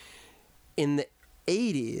her. In the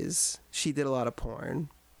 80s, she did a lot of porn.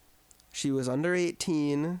 She was under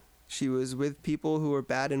 18. She was with people who were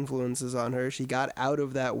bad influences on her. She got out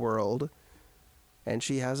of that world. And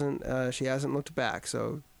she hasn't looked back,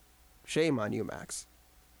 so shame on you, Max.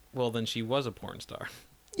 Well, then she was a porn star.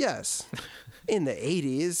 Yes. In the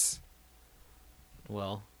 80s.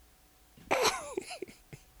 Well,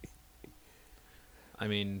 I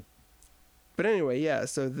mean, but anyway, yeah.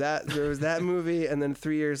 So there was that movie, and then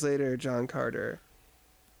 3 years later, John Carter,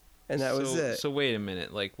 and that was it. So wait a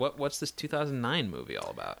minute, like, what's this 2009 movie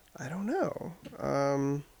all about? I don't know.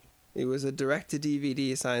 It was a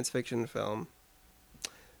direct-to-DVD science fiction film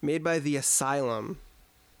made by The Asylum.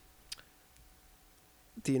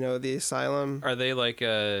 Do you know The Asylum? Are they like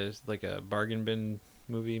a bargain bin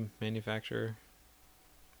movie manufacturer?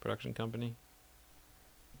 Production company?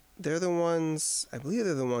 They're the ones, I believe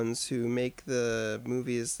they're the ones who make the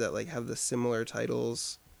movies that like have the similar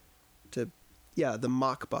titles to, the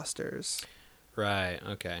Mockbusters. Right,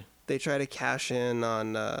 okay. They try to cash in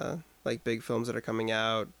on like big films that are coming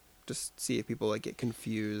out, just see if people like get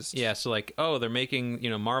confused. Yeah, so like, oh, they're making,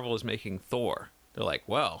 Marvel is making Thor. They're like,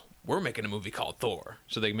 well, we're making a movie called Thor.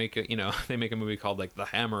 So they make a movie called like The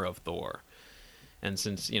Hammer of Thor. And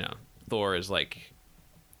since, Thor is like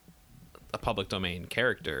a public domain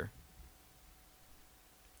character,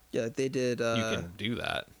 they did you can do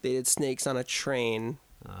that. They did Snakes on a Train.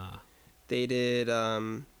 They did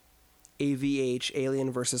AVH,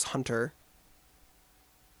 Alien versus Hunter,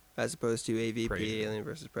 as opposed to AVP, Predator. Alien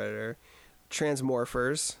versus Predator.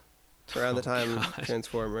 Transmorphers, around the time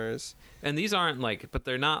Transformers. And these aren't like, but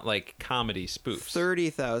they're not like comedy spoofs.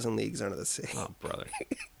 30,000 Leagues Under the Sea. Oh, brother.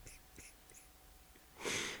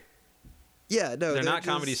 Yeah, no, they're not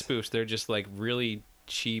comedy spoofs. They're just like really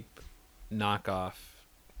cheap knockoff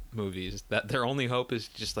movies that their only hope is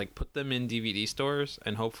just like put them in DVD stores,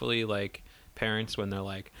 and hopefully like parents, when they're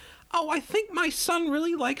like, oh, I think my son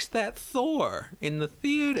really likes that Thor in the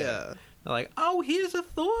theater. Yeah. They're like, oh, here's a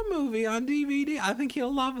Thor movie on DVD. I think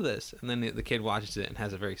he'll love this. And then the kid watches it and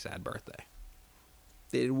has a very sad birthday.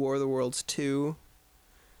 They did War of the Worlds 2.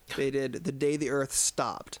 They did The Day the Earth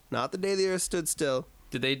Stopped. Not The Day the Earth Stood Still.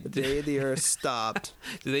 The Day the Earth Stopped.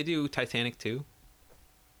 Did they do Titanic 2?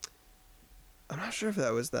 I'm not sure if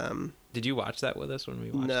that was them. Did you watch that with us when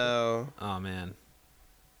we watched it? No. Oh, man.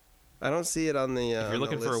 I don't see it on the If you're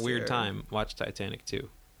looking for a weird here. time, watch Titanic 2.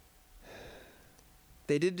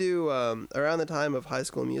 They did do, around the time of High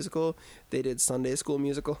School Musical, they did Sunday School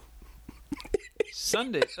Musical.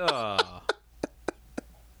 Sunday. Oh.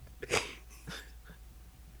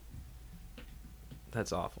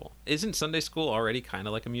 That's awful. Isn't Sunday School already kind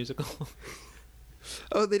of like a musical?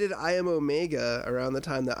 Oh, they did I Am Omega around the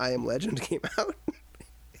time that I Am Legend came out.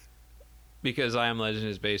 Because I Am Legend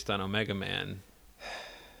is based on Omega Man.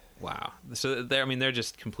 Wow. So they're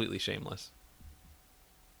just completely shameless.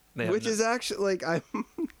 Which is actually, like,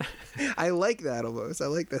 I like that almost. I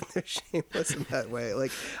like that they're shameless in that way.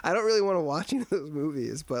 Like, I don't really want to watch any of those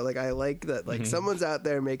movies, but, like, I like that, like, someone's out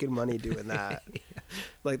there making money doing that. Yeah.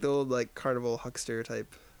 Like the old, like, carnival huckster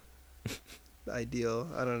type ideal.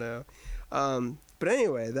 I don't know. But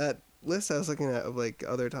anyway, that list I was looking at of, like,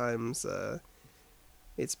 other times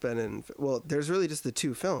it's been in... Well, there's really just the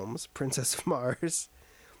two films, Princess of Mars,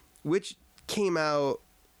 which came out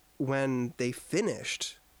when they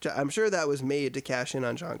finished... I'm sure that was made to cash in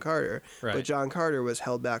on John Carter, right. But John Carter was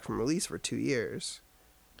held back from release for 2 years.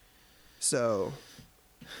 So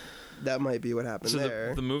that might be what happened there.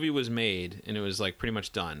 So the movie was made, and it was, like, pretty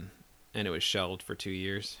much done, and it was shelved for 2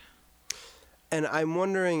 years. And I'm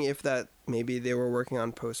wondering if that maybe they were working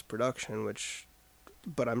on post-production,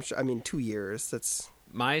 but I'm sure, I mean, 2 years, that's...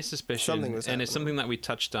 My suspicion, something was and it's happening. something that we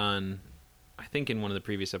touched on, I think, in one of the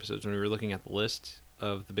previous episodes when we were looking at the list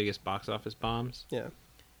of the biggest box office bombs. Yeah.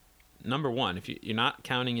 Number one, if you're not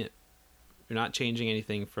counting it, you're not changing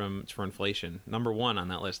anything for inflation. Number one on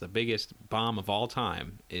that list, the biggest bomb of all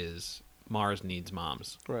time is Mars Needs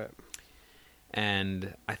Moms. Right.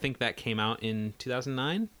 And I think that came out in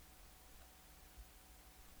 2009.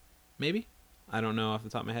 Maybe? I don't know off the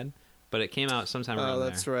top of my head. But it came out sometime around there. Oh,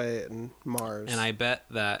 that's right, and Mars. And I bet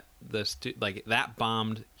that that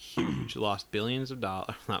bombed huge, lost billions of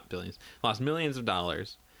dollars, not billions, lost millions of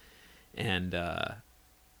dollars. And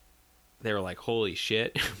they were like, holy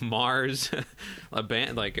shit, Mars,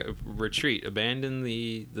 retreat, abandon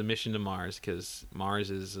the mission to Mars, because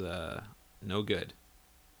Mars is no good.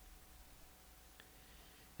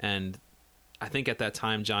 And I think at that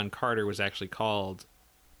time, John Carter was actually called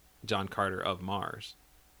John Carter of Mars.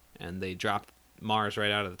 And they dropped Mars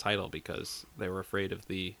right out of the title because they were afraid of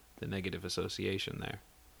the negative association there.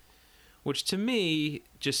 Which to me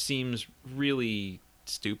just seems really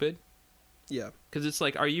stupid. Yeah. Because it's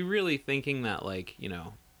like, are you really thinking that, like, you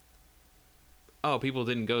know, oh, people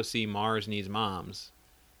didn't go see Mars Needs Moms,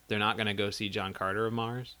 they're not going to go see John Carter of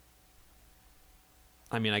Mars?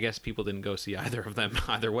 I mean, I guess people didn't go see either of them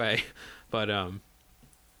either way. But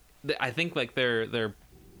I think, like, they're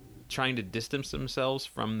trying to distance themselves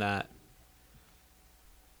from that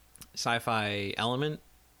sci-fi element.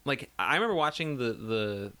 Like, I remember watching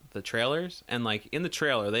the trailers, and, like, in the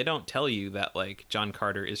trailer, they don't tell you that, like, John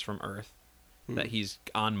Carter is from Earth, that he's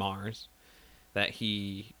on Mars, that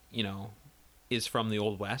he, you know, is from the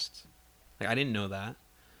Old West. Like, I didn't know that.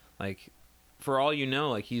 Like, for all you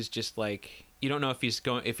know, like, he's just, like, you don't know if he's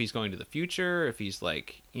going to the future, if he's,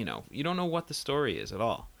 like, you know, you don't know what the story is at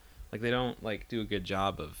all. Like, they don't, like, do a good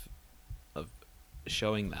job of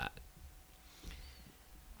showing that.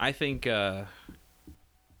 I think I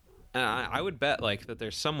would bet, like, that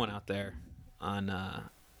there's someone out there on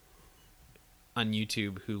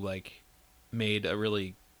YouTube who, like, made a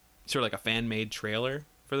really sort of like a fan made trailer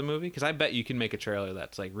for the movie, because I bet you can make a trailer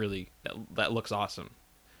that's, like, really that looks awesome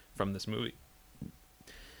from this movie,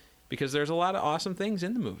 because there's a lot of awesome things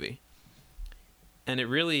in the movie, and it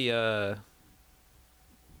really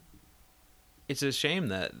it's a shame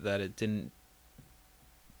that it didn't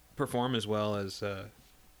perform as well as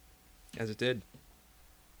it did.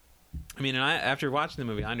 I mean, and after watching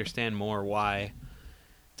the movie, I understand more why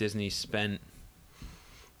Disney spent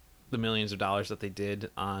the millions of dollars that they did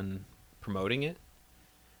on promoting it,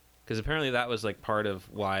 because apparently that was, like, part of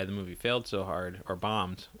why the movie failed so hard or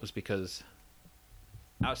bombed, was because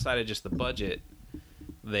outside of just the budget,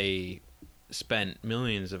 they spent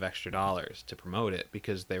millions of extra dollars to promote it,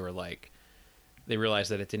 because they realized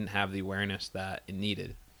that it didn't have the awareness that it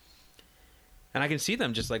needed. And I can see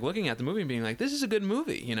them just, like, looking at the movie and being like, this is a good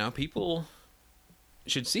movie, you know, people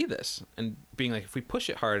should see this and being like, if we push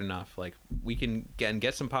it hard enough, like we can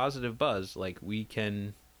get some positive buzz, like we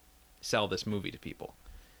can sell this movie to people.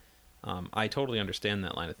 I totally understand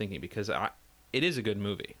that line of thinking because it is a good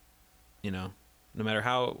movie, you know, no matter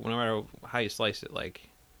how you slice it, like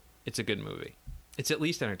it's a good movie. It's at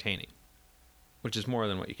least entertaining, which is more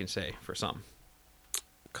than what you can say for some.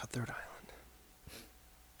 Cutthroat Island.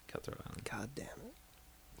 God damn it.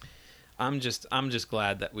 I'm just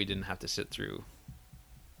glad that we didn't have to sit through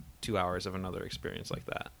 2 hours of another experience like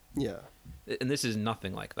that. Yeah. And this is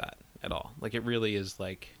nothing like that at all. Like it really is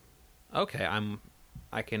like, okay,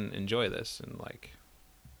 I can enjoy this and like.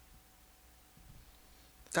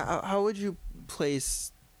 How would you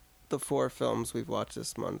place the 4 films we've watched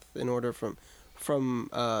this month in order from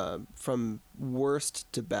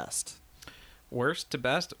worst to best? Worst to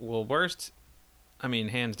best? Well, worst, I mean,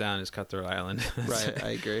 hands down is Cutthroat Island. Right, I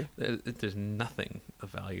agree. There's nothing of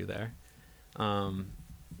value there.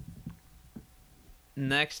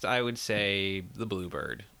 Next, I would say The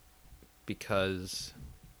Bluebird, because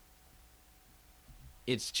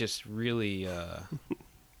it's just really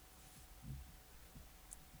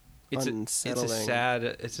unsettling.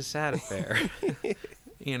 It's a sad affair.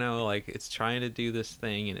 You know, like it's trying to do this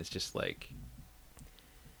thing, and it's just like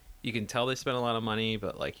you can tell they spent a lot of money,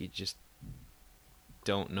 but like you just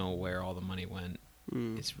don't know where all the money went.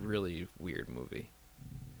 It's really weird movie.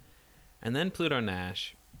 And then Pluto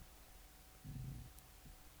Nash.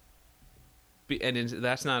 And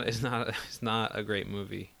it's not a great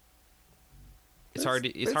movie. It's hard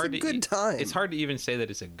to even say that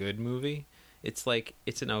it's a good movie. It's like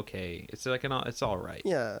it's an okay. It's like it's all right.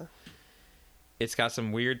 Yeah. It's got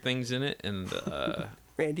some weird things in it, and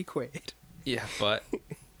Randy Quaid. Yeah, but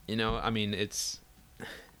you know, I mean, it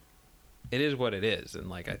is what it is, and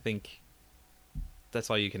like I think that's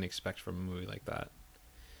all you can expect from a movie like that.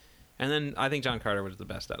 And then I think John Carter was the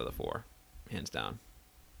best out of the 4, hands down.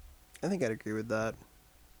 I think I'd agree with that.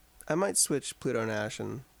 I might switch Pluto Nash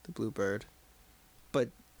and The Bluebird, but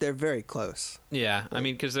they're very close. Yeah, I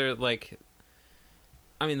mean, because they're like,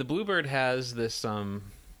 I mean, The Bluebird has this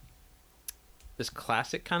this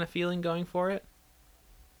classic kind of feeling going for it,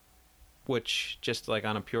 which just like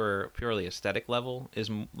on a purely aesthetic level is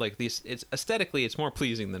like these. It's aesthetically, it's more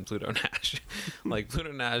pleasing than Pluto Nash. Like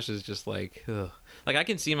Pluto Nash is just like, ugh. Like I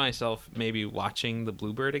can see myself maybe watching The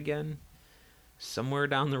Bluebird again somewhere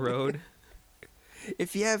down the road.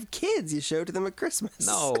 If you have kids, you show it to them at Christmas.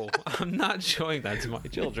 No, I'm not showing that to my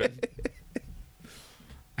children.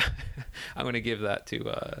 I'm going to give that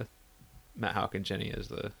to Matt Houck and Jenny as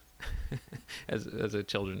the as a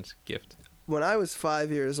children's gift. When I was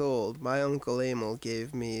 5 years old, my Uncle Emil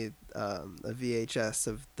gave me a VHS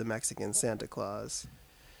of the Mexican Santa Claus.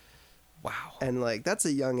 Wow. And like that's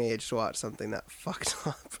a young age to watch something that fucked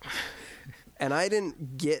up. And I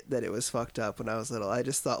didn't get that it was fucked up when I was little. I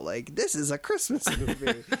just thought, like, this is a Christmas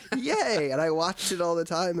movie. Yay! And I watched it all the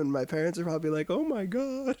time, and my parents are probably like, oh, my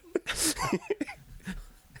God.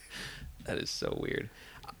 That is so weird.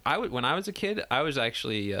 When I was a kid, I was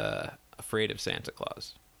actually afraid of Santa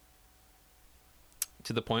Claus.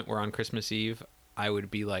 To the point where on Christmas Eve, I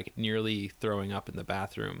would be, like, nearly throwing up in the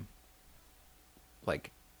bathroom.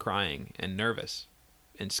 Like, crying and nervous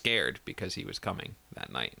and scared because he was coming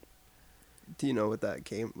that night. Do you know where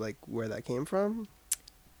that came from?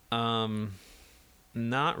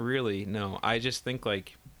 Not really, no. I just think,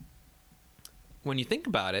 like, when you think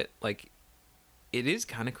about it, like, it is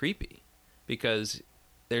kind of creepy. Because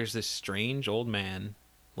there's this strange old man,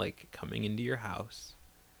 like, coming into your house.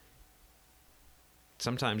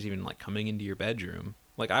 Sometimes even, like, coming into your bedroom.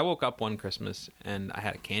 Like, I woke up one Christmas, and I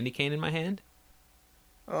had a candy cane in my hand.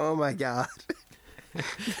 Oh, my God.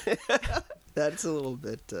 That's a little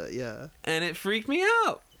bit, yeah. And it freaked me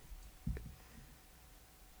out.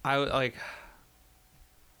 I was like,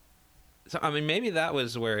 so I mean, maybe that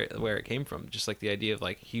was where it came from. Just like the idea of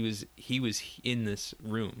like he was in this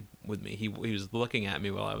room with me. He was looking at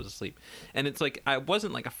me while I was asleep, and it's like I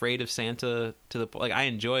wasn't like afraid of Santa to the like I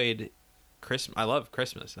enjoyed Christmas. I love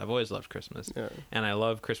Christmas. I've always loved Christmas, yeah. And I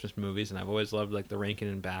love Christmas movies, and I've always loved like the Rankin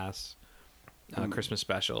and Bass Christmas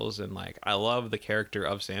specials, and like I love the character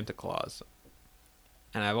of Santa Claus.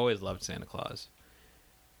 And I've always loved Santa Claus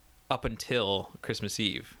up until Christmas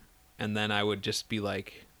Eve. And then I would just be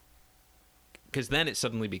like, because then it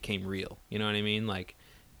suddenly became real. You know what I mean? Like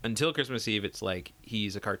until Christmas Eve, it's like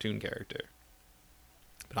he's a cartoon character.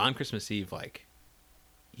 But on Christmas Eve, like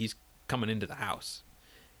he's coming into the house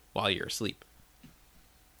while you're asleep.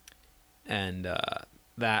 And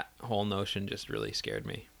that whole notion just really scared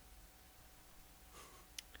me.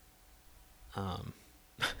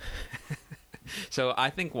 So I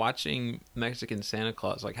think watching Mexican Santa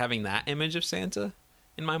Claus, like having that image of Santa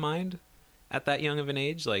in my mind at that young of an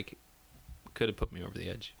age, like could have put me over the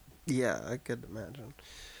edge. Yeah, I could imagine.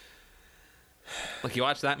 Like you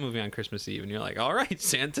watch that movie on Christmas Eve and you're like, all right,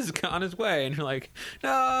 Santa's on his way. And you're like,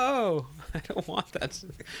 no, I don't want that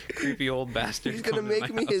creepy old bastard. He's going to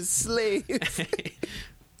make me his slave.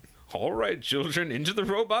 All right, children, into the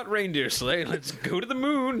robot reindeer sleigh. Let's go to the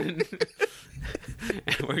moon and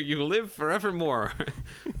where you live forevermore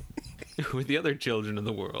with the other children of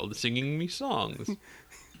the world singing me songs.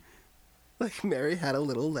 Like Mary Had a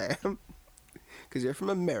Little Lamb. Because you're from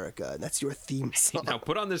America, and that's your theme song. Now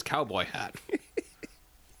put on this cowboy hat.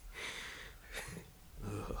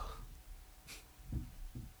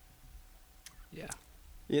 Yeah.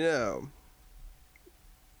 You know,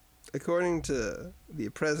 according to the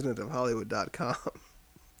president of Hollywood.com,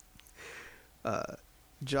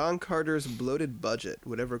 John Carter's bloated budget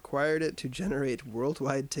would have required it to generate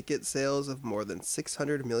worldwide ticket sales of more than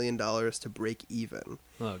 $600 million to break even.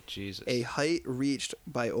 Oh, Jesus. A height reached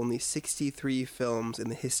by only 63 films in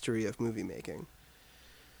the history of movie making.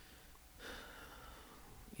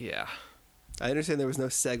 Yeah. I understand there was no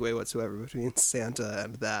segue whatsoever between Santa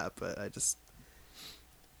and that, but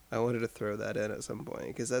I wanted to throw that in at some point,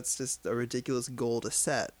 because that's just a ridiculous goal to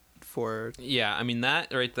set for... Yeah, I mean,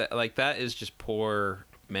 that right, that is just poor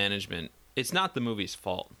management. It's not the movie's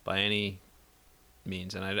fault by any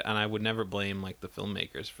means, and I would never blame like the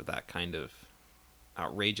filmmakers for that kind of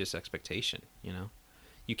outrageous expectation. You know,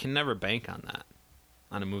 you can never bank on that,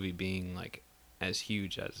 on a movie being like as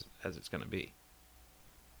huge as it's going to be.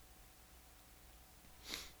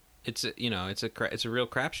 It's a real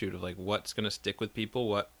crapshoot of like what's going to stick with people,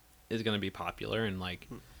 what is going to be popular, and like,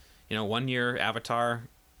 you know, one year Avatar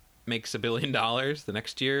makes $1 billion, the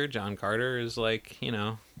next year John Carter is like, you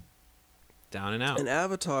know, down and out. And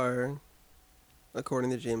Avatar,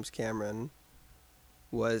 according to James Cameron,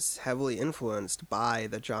 was heavily influenced by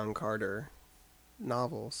the John Carter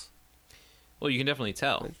novels. Well, you can definitely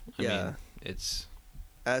tell. I Yeah. mean, it's...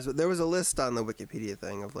 There was a list on the Wikipedia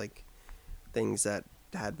thing of like things that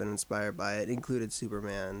had been inspired by it. It included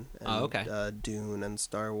Superman and Dune and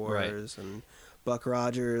Star Wars and Buck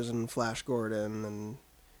Rogers and Flash Gordon and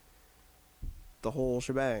the whole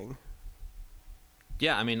shebang.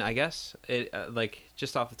 Yeah, I mean, I guess it like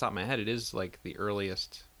just off the top of my head, it is like the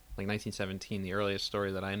earliest, like 1917, the earliest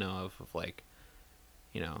story that I know of like,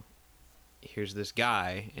 you know, here's this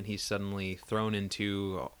guy and he's suddenly thrown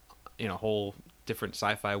into, you know, a whole different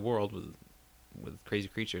sci-fi world with crazy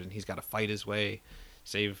creatures, and he's got to fight his way,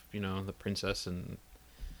 save, you know, the princess, and,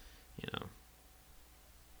 you know,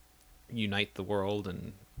 unite the world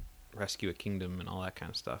and rescue a kingdom and all that kind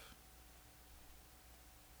of stuff.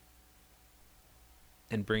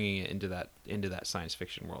 And bringing it into that science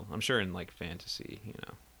fiction world. I'm sure in like fantasy, you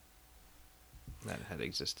know, that had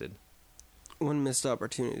existed. One missed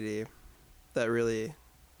opportunity that really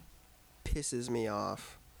pisses me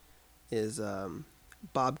off is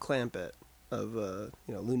Bob Clampett of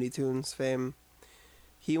Looney Tunes fame.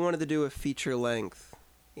 He wanted to do a feature-length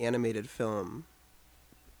animated film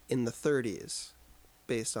in the 30s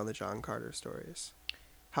based on the John Carter stories.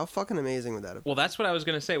 How fucking amazing would that have been? Well, that's what I was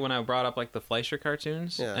going to say when I brought up like the Fleischer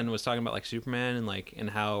cartoons and was talking about like Superman and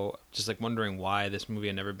how just like wondering why this movie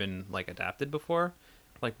had never been like adapted before.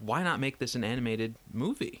 Like, why not make this an animated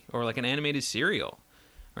movie or like an animated serial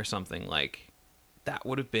or something? Like, that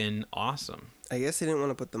would have been awesome. I guess he didn't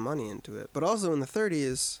want to put the money into it. But also in the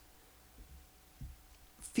 30s,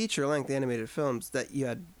 feature-length animated films that you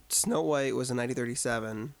had, Snow White was in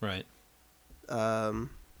 1937. Right.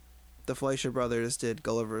 The Fleischer brothers did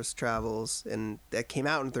Gulliver's Travels, and that came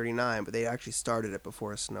out in 1939, but they actually started it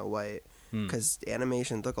before Snow White because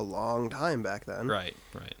animation took a long time back then. Right.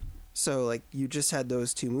 So, like, you just had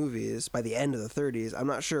those two movies by the end of the 30s. I'm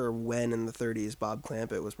not sure when in the 30s Bob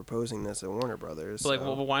Clampett was proposing this at Warner Brothers. But like,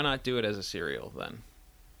 well, why not do it as a serial then?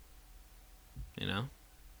 You know?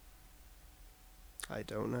 I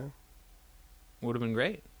don't know. Would have been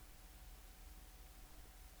great.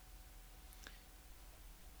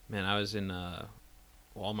 Man, I was in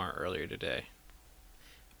Walmart earlier today.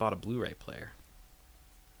 I bought a Blu-ray player.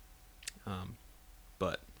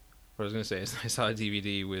 But what I was going to say is I saw a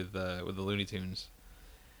DVD with the Looney Tunes,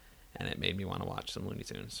 and it made me want to watch some Looney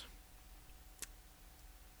Tunes.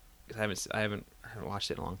 'Cause I haven't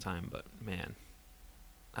watched it in a long time, but man,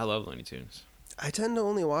 I love Looney Tunes. I tend to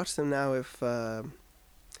only watch them now if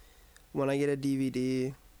when I get a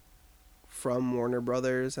DVD from Warner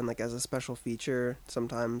Brothers and like as a special feature.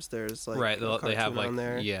 Sometimes there's like right, they have like on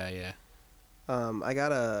there. Yeah. I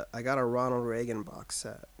got a Ronald Reagan box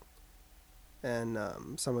set, and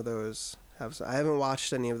some of those have some. I haven't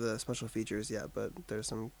watched any of the special features yet, but there's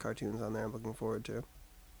some cartoons on there I'm looking forward to.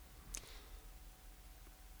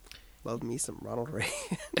 Love me some Ronald Reagan.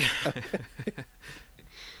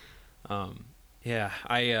 Yeah,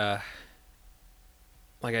 I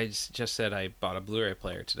like I just said, I bought a Blu-ray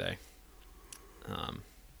player today.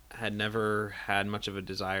 Had never had much of a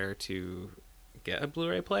desire to get a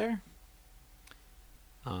Blu-ray player.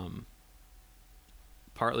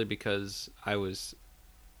 Partly because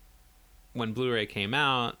when Blu-ray came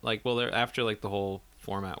out, like, well, after like the whole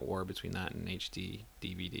format war between that and HD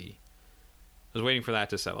DVD, I was waiting for that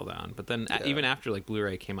to settle down. But then even after like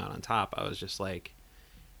Blu-ray came out on top, I was just like,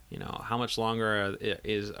 you know, how much longer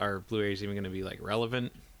are Blu-rays even going to be like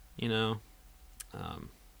relevant, you know?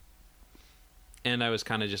 And I was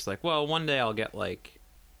kind of just like, well, one day I'll get like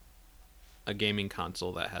a gaming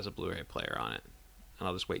console that has a Blu-ray player on it, and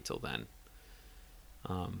I'll just wait till then.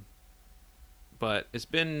 But it's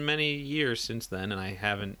been many years since then, and I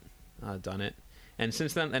haven't done it. And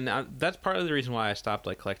since then, and that's part of the reason why I stopped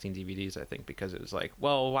like collecting DVDs, I think, because it was like,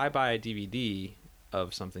 well, why buy a DVD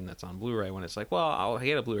of something that's on Blu-ray when it's like, well, I'll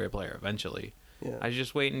get a Blu-ray player eventually. Yeah. I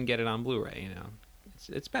just wait and get it on Blu-ray, you know.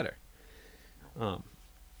 It's better.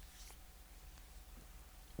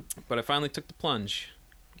 But I finally took the plunge.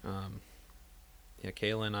 Yeah,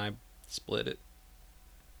 Kayla and I split it.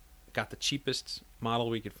 Got the cheapest model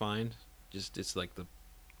we could find. It's like the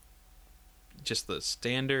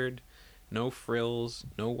standard, no frills,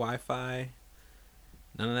 no Wi-Fi,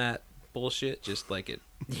 none of that bullshit. Just like it,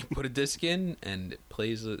 you put a disc in and it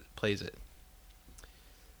plays it.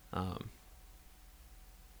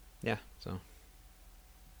 Yeah, so I'm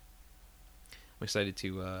excited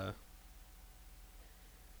to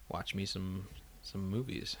watch me some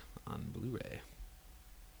movies on Blu-ray.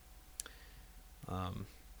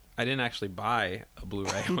 I didn't actually buy a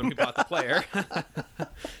Blu-ray when we bought the player.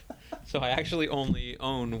 So I actually only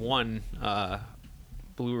own one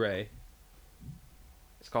Blu-ray.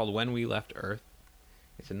 It's called When We Left Earth.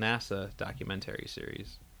 It's a NASA documentary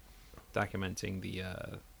series documenting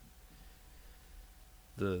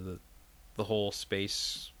the whole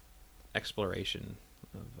space exploration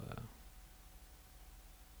of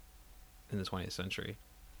in the 20th century.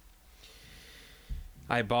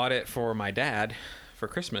 I bought it for my dad for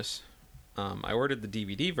Christmas. I ordered the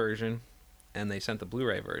DVD version, and they sent the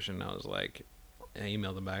Blu-ray version. I was like, I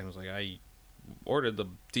emailed them back and was like, I ordered the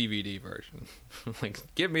DVD version. Like,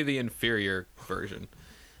 give me the inferior version.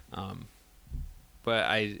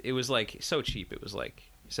 But it was like so cheap. It was like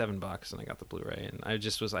 $7, and I got the Blu-ray. And I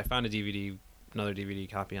found another DVD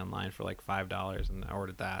copy online for like $5, and I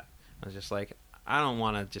ordered that. I was just like, I don't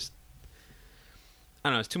want to just, I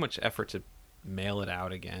don't know, it's too much effort to mail it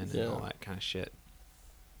out again and all that kind of shit.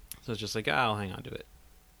 So it's just like, I'll hang on to it.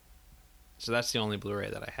 So that's the only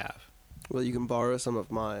Blu-ray that I have. Well, you can borrow some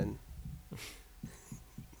of mine.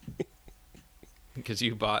 Because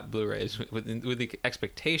you bought Blu-rays with the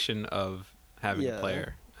expectation of having a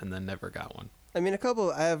player, and then never got one. I mean,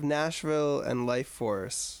 I have Nashville and Life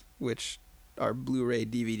Force, which are Blu-ray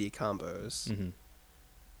DVD combos. Mm-hmm.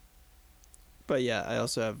 But yeah, I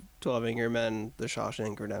also have 12 Angry Men, The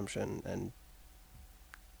Shawshank Redemption, and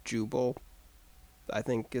Jubal, I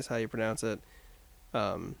think is how you pronounce it.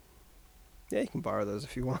 Yeah, you can borrow those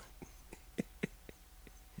if you want.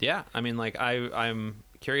 Yeah, I mean, like, I'm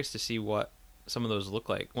curious to see what some of those look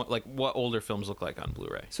like. What older films look like on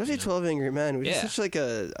Blu-ray. Especially 12 Angry Men, which is such like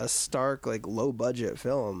a stark, like, low-budget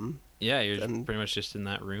film. Yeah, you're pretty much just in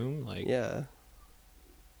that room. Like, yeah.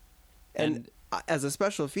 And as a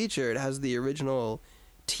special feature, it has the original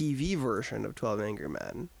TV version of 12 Angry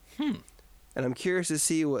Men. And I'm curious to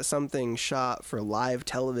see what something shot for live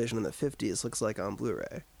television in the 50s looks like on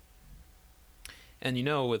Blu-ray. And you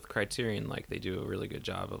know, with Criterion, like, they do a really good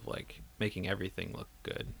job of like making everything look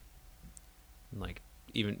good. And, like,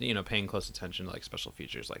 even, you know, paying close attention to like special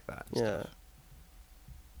features like that. Yeah.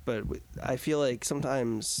 But I feel like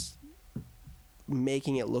sometimes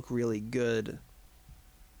making it look really good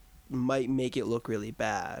might make it look really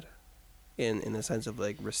bad. In the sense of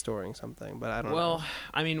like restoring something, but I don't know. Well,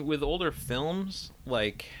 I mean, with older films,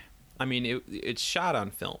 like, I mean, it's shot on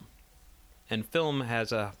film, and film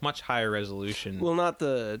has a much higher resolution. Well, not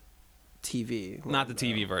the TV, not the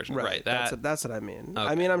TV version, right? That's what I mean. Okay.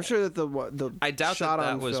 I mean, I'm sure that the I doubt shot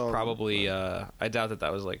that on was film, probably. I doubt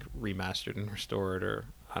that was like remastered and restored, or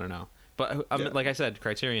I don't know. But like I said,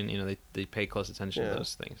 Criterion, you know, they pay close attention to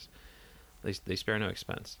those things. They spare no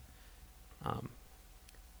expense.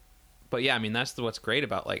 But yeah, I mean, that's what's great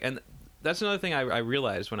about, like, and that's another thing I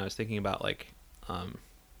realized when I was thinking about, like,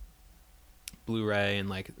 Blu-ray, and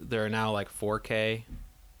like there are now like 4K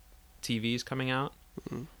TVs coming out.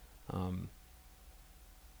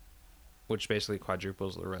 which basically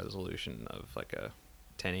quadruples the resolution of like a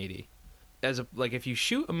 1080. If you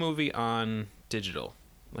shoot a movie on digital,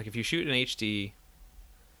 like if you shoot an HD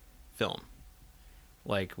film,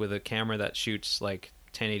 like with a camera that shoots like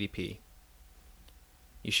 1080p,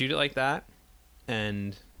 you shoot it like that,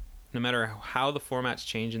 and no matter how the formats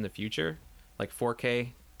change in the future, like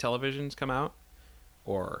 4K televisions come out,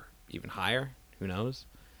 or even higher, who knows,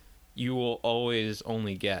 you will always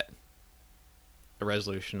only get a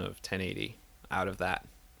resolution of 1080 out of that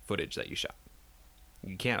footage that you shot.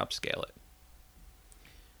 You can't upscale it.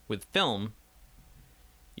 With film,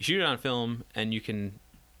 you shoot it on film and you can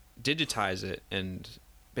digitize it and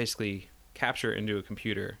basically capture it into a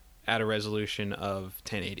computer at a resolution of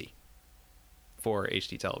 1080 for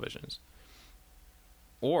HD televisions.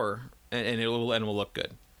 And it will look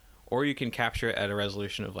good. Or you can capture it at a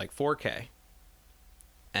resolution of like 4K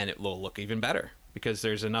and it will look even better because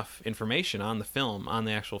there's enough information on the film, on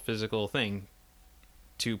the actual physical thing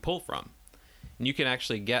to pull from. And you can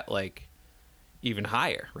actually get like even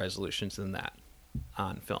higher resolutions than that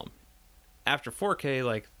on film. After 4K,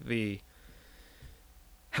 like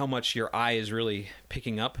how much your eye is really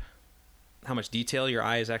picking up, how much detail your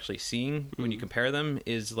eye is actually seeing when you compare them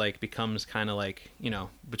is like becomes kind of like,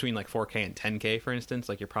 between like 4K and 10K, for instance,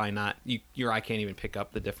 like you're probably not, your eye can't even pick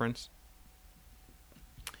up the difference.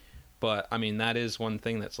 But I mean, that is one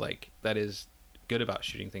thing that is good about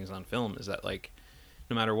shooting things on film, is that like,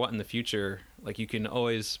 no matter what in the future, like you can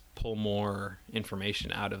always pull more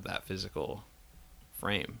information out of that physical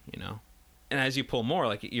frame, And as you pull more,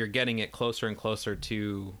 like you're getting it closer and closer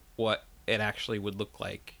to what it actually would look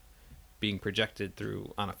like being projected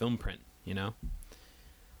through on a film print,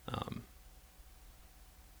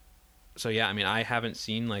 So yeah, I mean, I haven't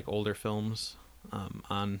seen like older films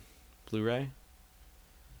on Blu-ray.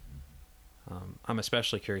 I'm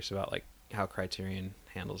especially curious about like how Criterion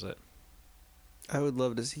handles it. I would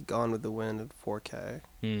love to see Gone with the Wind in 4K.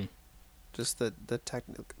 Just the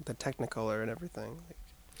Technicolor and everything.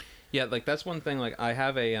 Yeah, like that's one thing. Like I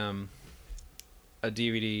have a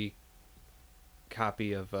DVD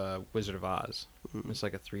copy of Wizard of Oz. It's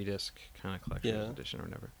like a 3-disc kind of collector's edition or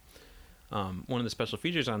whatever. One of the special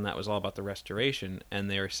features on that was all about the restoration,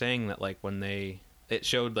 and they were saying that like when it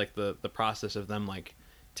showed like the process of them like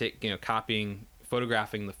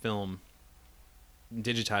photographing the film,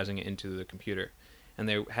 digitizing it into the computer, and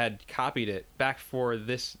they had copied it back for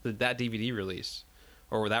that DVD release,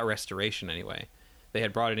 or that restoration anyway. They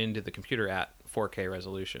had brought it into the computer at 4K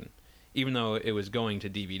resolution, even though it was going to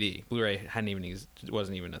DVD. Blu-ray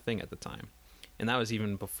wasn't even a thing at the time, and that was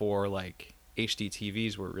even before like HD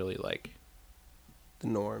TVs were really like the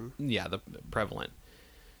norm. Yeah, the prevalent.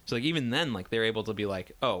 So like even then, like they're able to be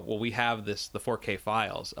like, oh well, we have the 4K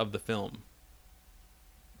files of the film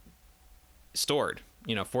stored,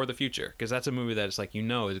 for the future, because that's a movie that it's like is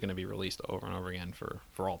going to be released over and over again for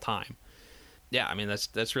all time. Yeah, I mean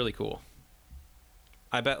that's really cool.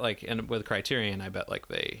 I bet like, and with Criterion, I bet like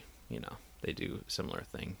they do a similar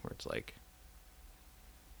thing where it's like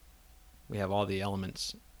we have all the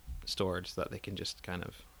elements stored so that they can just kind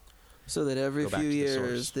of so that every few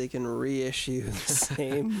years they can reissue the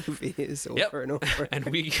same movies over and over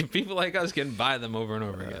and people like us can buy them over and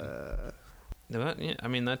over again. I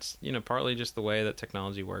mean, that's partly just the way that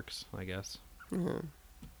technology works, I guess.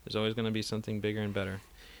 There's always going to be something bigger and better.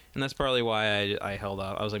 And that's partly why I held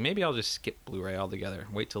out. I was like, maybe I'll just skip Blu-ray altogether.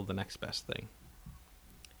 Wait till the next best thing.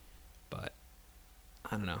 But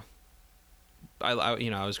I don't know.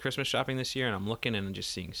 I was Christmas shopping this year, and I'm looking and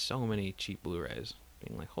just seeing so many cheap Blu-rays.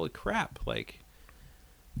 Being like, holy crap! Like,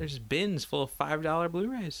 there's bins full of $5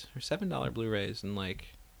 Blu-rays or $7 Blu-rays, and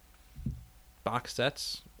like box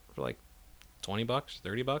sets for like $20,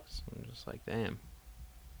 $30. I'm just like, damn.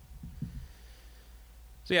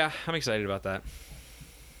 So yeah, I'm excited about that.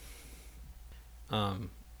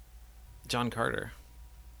 John Carter.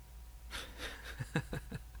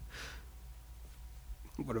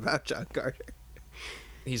 What about John Carter?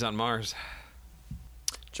 He's on Mars.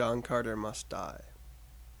 John Carter Must Die.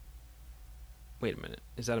 Wait a minute.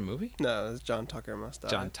 Is that a movie? No, it's John Tucker Must Die.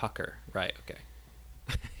 John Tucker. Right, okay.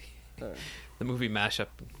 The movie mashup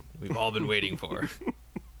we've all been waiting for.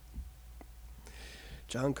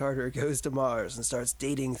 John Carter goes to Mars and starts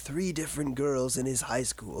dating 3 different girls in his high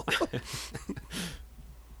school.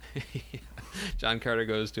 John Carter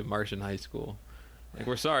goes to Martian high school. Like,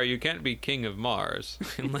 we're sorry, you can't be king of Mars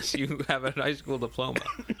unless you have a high school diploma.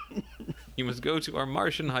 You must go to our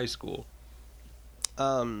Martian high school.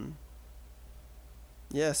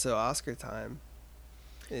 Yeah, so Oscar time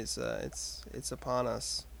is it's upon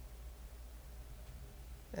us.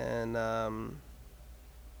 And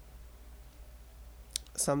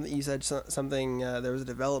you said something. There was a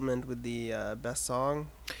development with the best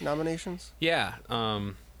song nominations. Yeah,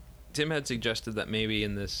 Tim had suggested that maybe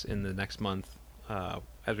in the next month,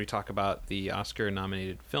 as we talk about the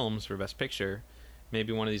Oscar-nominated films for Best Picture,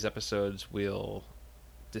 maybe one of these episodes we'll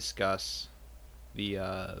discuss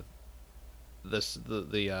the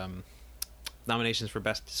nominations for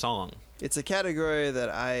Best Song. It's a category that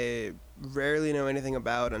I rarely know anything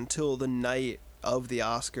about until the night of the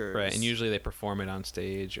Oscars. Right, and usually they perform it on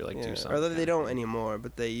stage or do something. Or they don't anymore,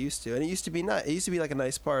 but they used to. And it used to be nice. It used to be like a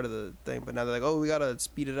nice part of the thing, but now they're like, oh, we gotta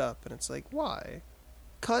speed it up. And it's like, why?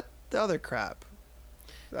 Cut the other crap.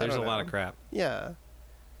 There's a lot of crap. Yeah.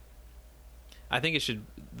 I think it should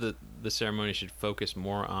the ceremony should focus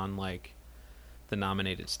more on like the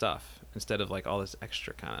nominated stuff instead of like all this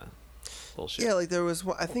extra kind of bullshit. Yeah, like there was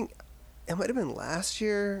I think it might have been last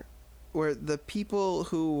year where the people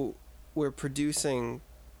who were producing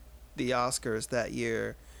the Oscars that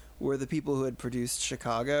year were the people who had produced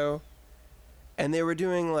Chicago, and they were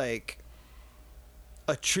doing like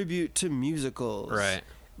a tribute to musicals. Right.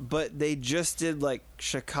 But they just did like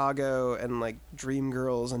Chicago and like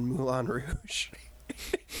Dreamgirls and Moulin Rouge.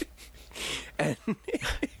 and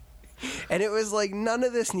it was like none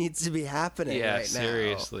of this needs to be happening right now.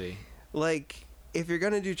 Seriously. Like if you're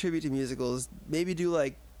going to do tribute to musicals, maybe do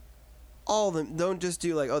like all of them. Don't just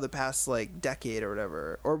do like the past like decade or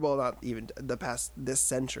whatever, or well, not even the past this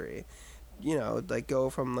century. You know, like go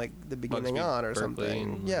from like the beginning on or Berkeley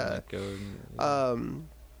something. Yeah. Go,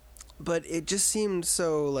 But it just seemed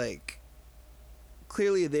so like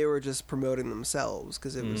clearly they were just promoting themselves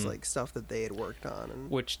because it was like stuff that they had worked on, and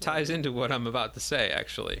which ties into what I'm about to say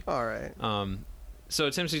actually. All right. So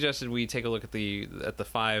Tim suggested we take a look at the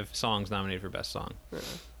 5 songs nominated for Best Song.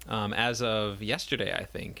 Yeah. As of yesterday, I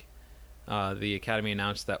think, the Academy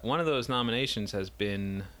announced that one of those nominations has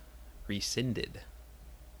been rescinded.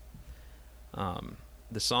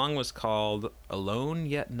 The song was called "Alone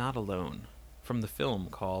Yet Not Alone," from the film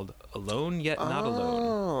called "Alone Yet Not Alone."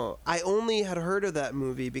 Oh, I only had heard of that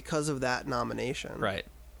movie because of that nomination. Right.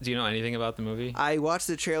 Do you know anything about the movie? I watched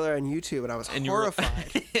the trailer on YouTube and I was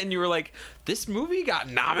horrified. And you were like, "This movie got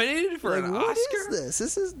nominated for an what Oscar?" What is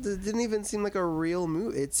this? This didn't even seem like a real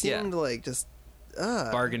movie. It seemed like just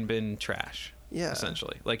bargain bin trash. Yeah.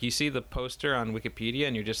 Essentially, like you see the poster on Wikipedia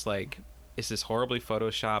and you're just like, "Is this horribly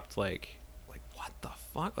photoshopped? Like what the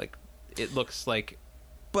fuck?" Like it looks like.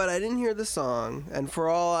 But I didn't hear the song, and for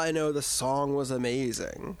all I know, the song was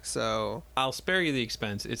amazing. So I'll spare you the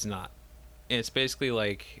expense. It's not. It's basically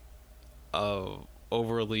like a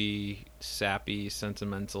overly sappy,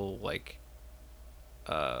 sentimental, like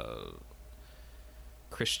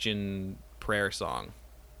Christian prayer song.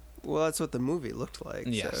 Well, that's what the movie looked like.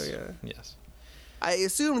 Yes. So, yeah. Yes. I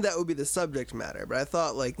assumed that would be the subject matter, but I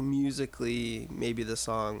thought like musically, maybe the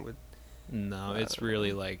song would. No, it's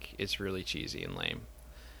really cheesy and lame.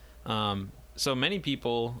 So many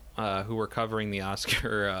people who were covering the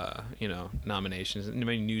Oscar, nominations, and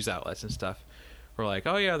many news outlets and stuff, were like,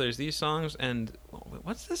 "Oh yeah, there's these songs, and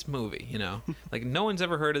what's this movie?" You know, like no one's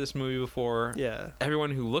ever heard of this movie before. Yeah.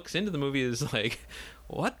 Everyone who looks into the movie is like,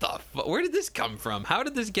 "What the fuck? Where did this come from? How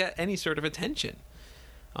did this get any sort of attention?"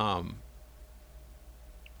 Come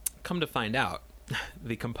to find out,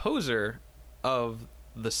 the composer of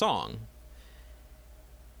the song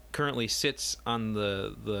currently sits on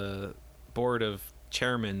the board of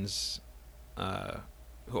chairmans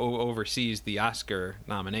who oversees the Oscar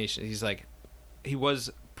nomination. He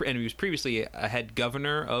was previously a head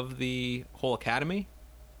governor of the whole Academy.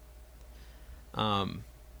 And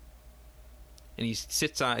he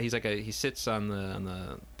sits on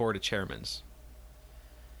the board of chairmans.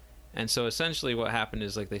 And so essentially what happened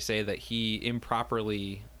is, like, they say that he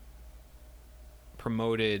improperly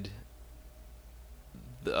promoted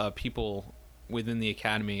the people within the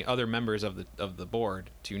Academy, other members of the board,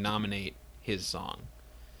 to nominate his song.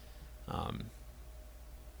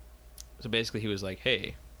 So basically he was like,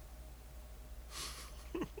 "Hey,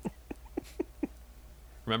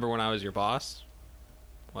 remember when I was your boss?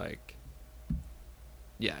 Like,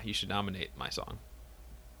 yeah, you should nominate my song."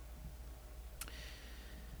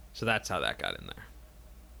 So that's how that got in there.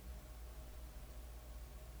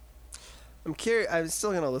 I'm curious. I'm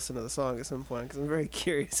still gonna listen to the song at some point because I'm very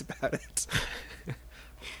curious about it.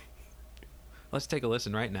 Let's take a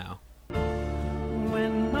listen right now.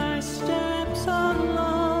 When my steps are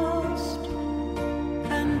lost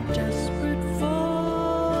and desperate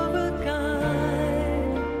for a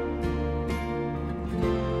guide,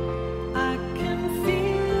 I can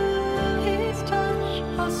feel his touch,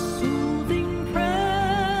 a soothing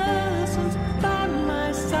presence by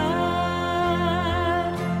my side,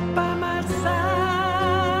 by my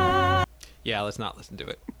side. Yeah, let's not listen to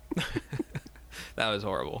it. That was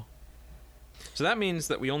horrible. So that means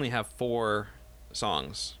that we only have 4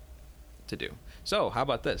 songs to do. So how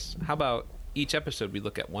about this? How about each episode we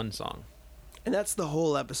look at one song? And that's the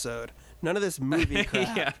whole episode. None of this movie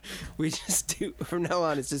crap. Yeah. We just do, from now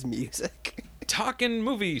on, it's just music. Talking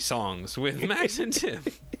movie songs with Max and Tim.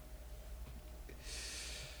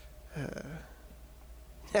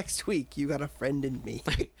 Next week, You Got a Friend in Me.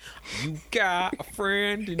 You got a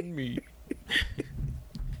friend in me.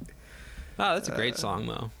 Oh, that's a great song,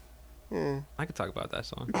 though. Yeah. I could talk about that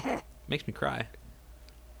song. Makes me cry.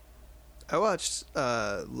 I watched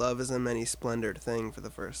Love Is a Many Splendored Thing for the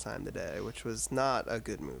first time today, which was not a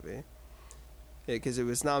good movie. Because it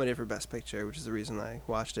was nominated for Best Picture, which is the reason I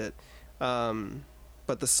watched it.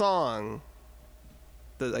 But the song,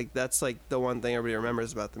 that's like the one thing everybody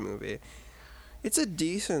remembers about the movie. It's a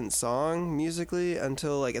decent song musically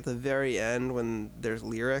until like at the very end when there's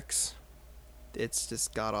lyrics. It's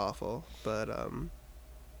just god awful. But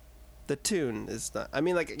the tune is not. I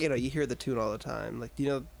mean, like, you know, you hear the tune all the time. Like, you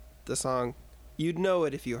know, the song, you'd know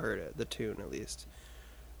it if you heard it. The tune, at least.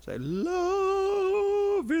 It's like,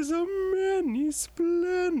 love is a many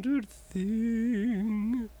splendid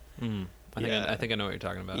thing. I think I know what you're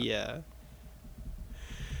talking about. Yeah.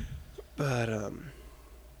 But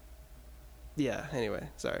yeah, anyway,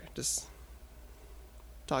 sorry. Just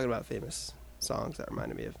talking about famous songs that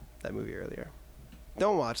reminded me of that movie earlier.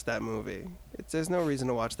 Don't watch that movie. There's no reason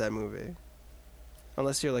to watch that movie.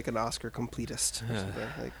 Unless you're like an Oscar completist or something.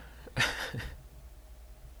 Like,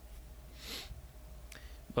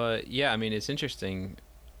 But yeah, I mean, it's interesting.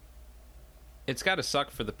 It's got to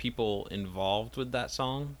suck for the people involved with that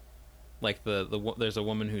song. Like there's a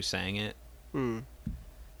woman who sang it,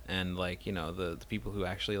 and like, you know, the people who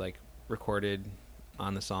actually like recorded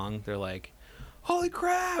on the song, they're like, "Holy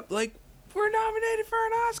crap! Like, we're nominated for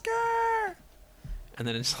an Oscar!" And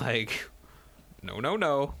then it's like, no, and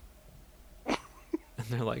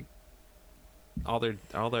they're like, all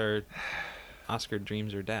their Oscar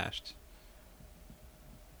dreams are dashed.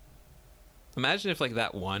 Imagine if like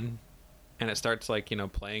that won, and it starts like, you know,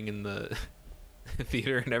 playing in the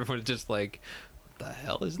theater, and everyone's just like, "What the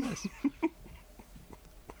hell is this?"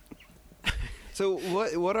 so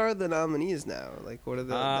what are the nominees now? Like, what are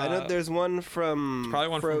the? I know there's one from Probably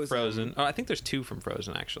one from Frozen. Oh, I think there's 2 from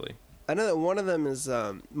Frozen actually. I know that one of them is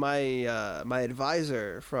my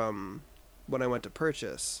advisor from when I went to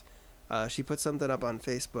purchase. She put something up on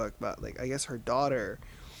Facebook about, like, I guess her daughter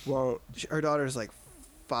won't. Her daughter's like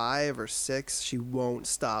 5 or 6. She won't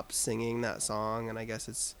stop singing that song, and I guess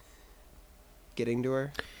it's getting to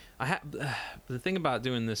her. The thing about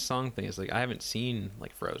doing this song thing is, like, I haven't seen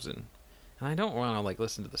like Frozen, and I don't want to like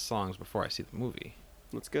listen to the songs before I see the movie.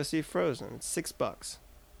 Let's go see Frozen. It's $6.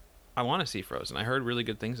 I want to see Frozen. I heard really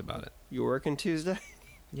good things about it. You working Tuesday?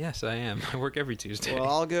 Yes, I am. I work every Tuesday. Well,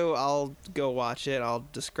 I'll go watch it. I'll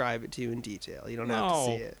describe it to you in detail. You don't have to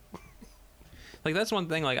see it. Like, that's one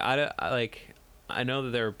thing. Like, I know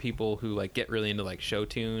that there are people who like get really into like show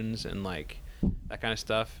tunes and like that kind of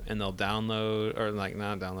stuff, and they'll download, or like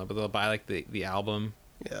not download, but they'll buy like the album.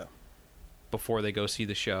 Yeah. Before they go see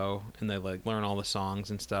the show, and they like learn all the songs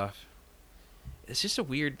and stuff. It's just a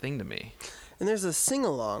weird thing to me. And there's a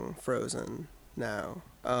sing-along Frozen now.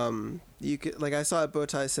 You could, like, I saw at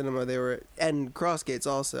Bowtie Cinema, and Crossgates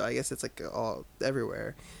also. I guess it's like all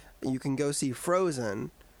everywhere. You can go see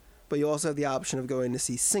Frozen, but you also have the option of going to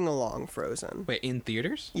see sing-along Frozen. Wait, in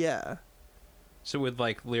theaters? Yeah. So with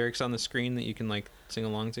like lyrics on the screen that you can like sing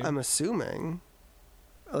along to? I'm assuming.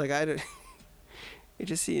 Like, it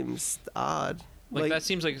just seems odd. Like, that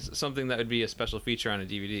seems like something that would be a special feature on a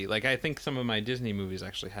DVD. Like, I think some of my Disney movies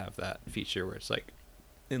actually have that feature where it's like,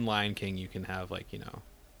 in Lion King, you can have like, you know,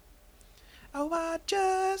 "Oh, I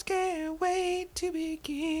just can't wait to be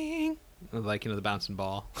king." Like, you know, the bouncing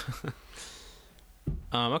ball.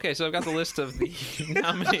 Okay, so I've got the list of the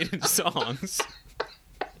nominated songs.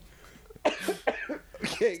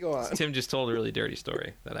 Okay, go on. Tim just told a really dirty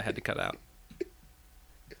story that I had to cut out.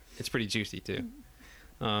 It's pretty juicy, too.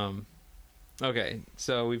 Okay,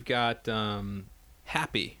 so we've got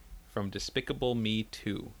Happy from Despicable Me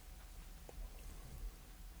 2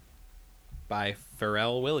 by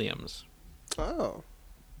Pharrell Williams. Oh.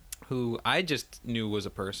 Who I just knew was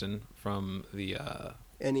a person from the...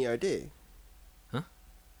 NERD. Huh?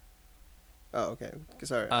 Oh, okay.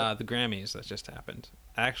 Sorry. The Grammys that just happened.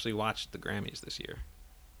 I actually watched the Grammys this year.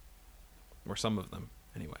 Or some of them,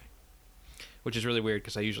 anyway. Which is really weird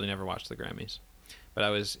because I usually never watch the Grammys. But I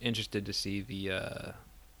was interested to see the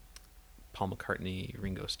Paul McCartney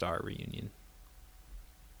Ringo Starr reunion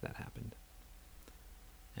that happened.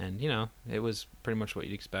 And, you know, it was pretty much what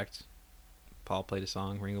you'd expect. Paul played a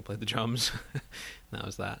song, Ringo played the drums. And that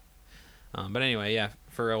was that. But anyway, yeah,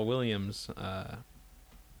 Pharrell Williams,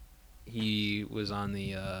 he was on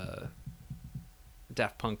the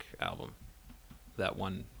Daft Punk album that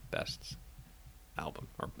won Best Album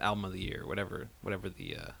or Album of the Year, whatever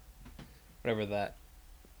that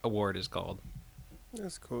award is called.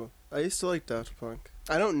 That's cool. I used to like Daft Punk.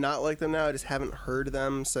 I don't not like them now. I just haven't heard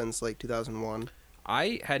them since like 2001.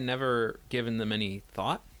 I had never given them any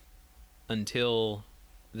thought until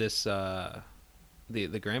this the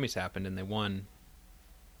Grammys happened and they won,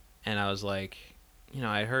 and I was like,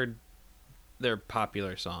 I heard their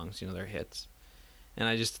popular songs, their hits, and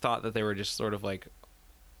I just thought that they were just sort of like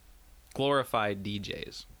glorified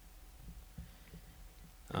DJs.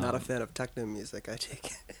 Not a fan of techno music, I take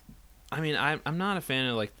it. I mean, I'm not a fan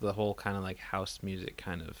of like the whole kind of like house music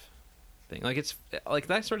kind of thing. Like it's like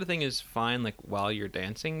that sort of thing is fine like while you're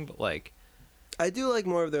dancing, but like I do like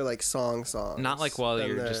more of their like songs. Not like while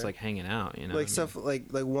you're just like hanging out, like stuff like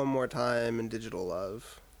One More Time and Digital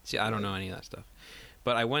Love. See, I don't know any of that stuff,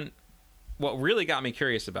 but what really got me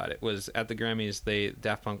curious about it was at the Grammys,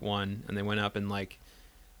 Daft Punk won, and they went up and like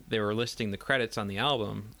they were listing the credits on the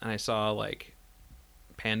album, and I saw like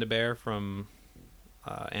Panda Bear from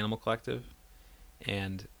Animal Collective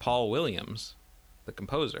and Paul Williams, the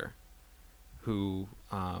composer, who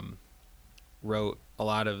wrote a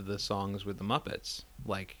lot of the songs with the Muppets,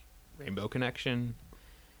 like Rainbow Connection,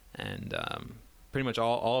 and pretty much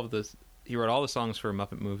all of the. He wrote all the songs for a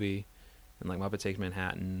Muppet Movie, and like Muppet Takes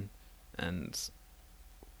Manhattan, and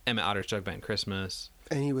Emmett Otter's Jug Band Christmas.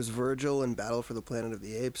 And he was Virgil in Battle for the Planet of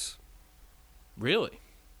the Apes. Really?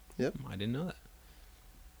 Yep. I didn't know that.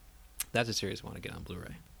 That's a series I want to get on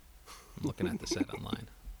Blu-ray. I'm looking at the set online.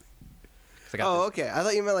 Okay. I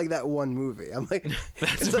thought you meant like that one movie. I'm like,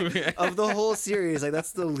 it's like of the whole series, like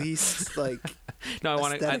that's the least like. No,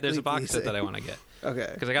 there's a box set that I want to get. Okay.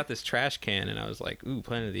 Because I got this trash can and I was like, ooh,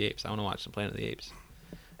 Planet of the Apes. I want to watch some Planet of the Apes.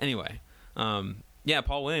 Anyway, yeah,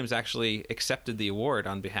 Paul Williams actually accepted the award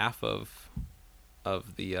on behalf of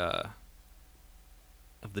the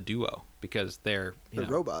duo because they're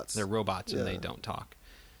robots. They're robots and they don't talk.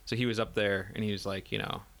 So he was up there and he was like,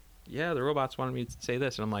 yeah, the robots wanted me to say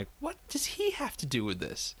this, and I'm like, what does he have to do with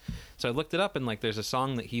this? So I looked it up, and like, there's a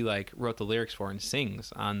song that he like wrote the lyrics for and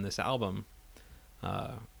sings on this album,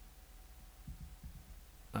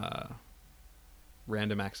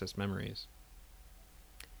 Random Access Memories.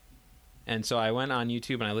 And so I went on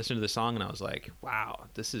YouTube and I listened to the song, and I was like, wow,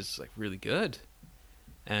 this is like really good.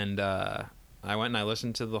 And I went and I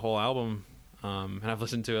listened to the whole album, and I've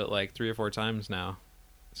listened to it like 3 or 4 times now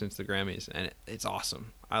since the Grammys, and it's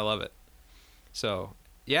awesome. I love it. So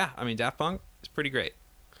yeah, I mean, Daft Punk is pretty great.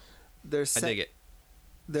 I dig it.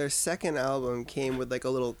 Their second album came with like a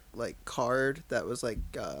little like card that was like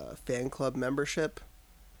fan club membership,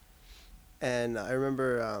 and I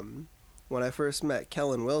remember when I first met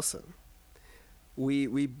Kellen Wilson, we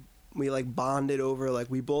like bonded over like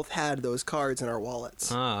we both had those cards in our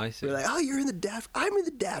wallets. Oh, I see. We're like, oh, I'm in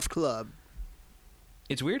the Daft Club.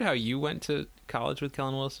 It's weird how you went to college with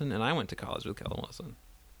Kellen Wilson and I went to college with Kellen Wilson.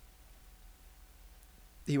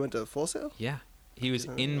 He went to Full Sail? Yeah. He was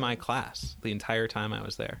in my class the entire time I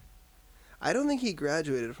was there. I don't think he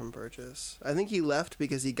graduated from Burgess. I think he left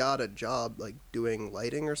because he got a job like doing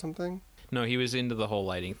lighting or something. No, he was into the whole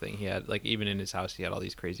lighting thing. He had like even in his house he had all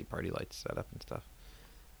these crazy party lights set up and stuff.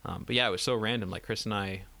 But yeah, it was so random. Like Chris and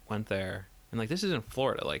I went there and like this is in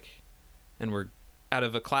Florida, like, and we're out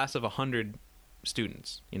of a class of 100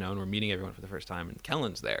 students, and we're meeting everyone for the first time, and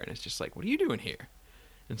Kellen's there, and it's just like, what are you doing here?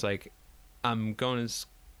 And it's like, I'm going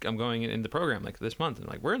in the program like this month, and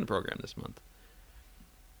like we're in the program this month.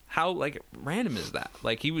 How like random is that?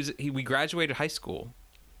 Like we graduated high school,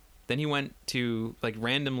 then he went to like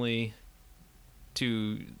randomly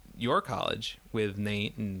to your college with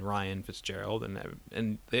Nate and Ryan Fitzgerald,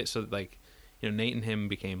 so like Nate and him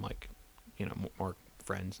became like more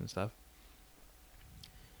friends and stuff.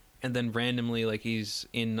 And then randomly, like, he's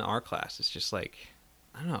in our class. It's just like,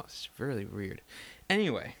 I don't know. It's really weird.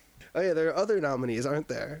 Anyway. Oh, yeah, there are other nominees, aren't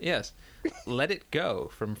there? Yes. Let It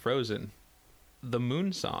Go from Frozen. The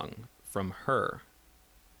Moon Song from Her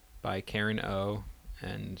by Karen O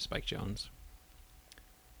and Spike Jonze.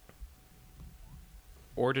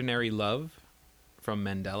 Ordinary Love from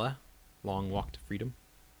Mandela. Long Walk to Freedom.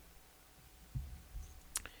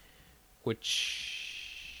 Which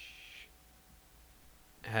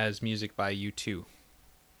has music by U2.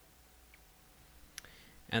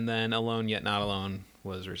 And then Alone Yet Not Alone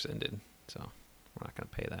was rescinded, so we're not going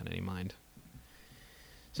to pay that any mind.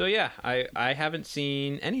 So yeah, I haven't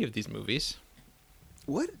seen any of these movies.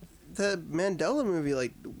 What? The Mandela movie,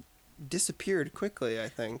 like, disappeared quickly. I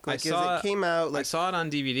think. I Like, saw- as it came out, I like saw it on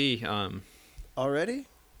DVD. already.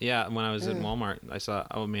 Yeah, when I was in Yeah. Walmart, I saw.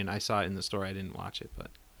 I mean, I saw it in the store. I didn't watch it, but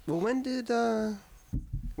Well, when did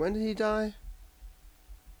he die?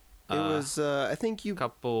 It was I think a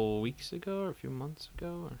couple weeks ago or a few months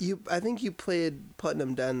ago. Or... I think you played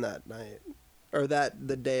Putnam Den that night, or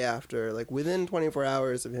the day after. Like within 24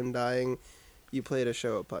 hours of him dying, you played a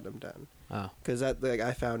show at Putnam Den. Oh, Because that, like,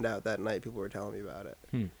 I found out that night. People were telling me about it,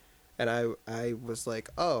 and I was like,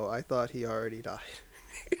 oh, I thought he already died.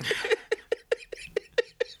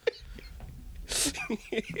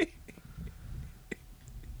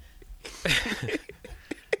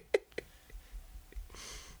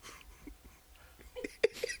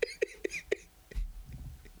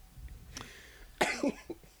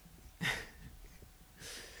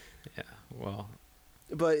 yeah. Well.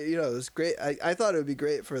 But you know, it was great. I thought it would be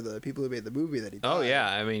great for the people who made the movie that he died. Oh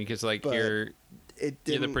yeah. I mean, because like But you're It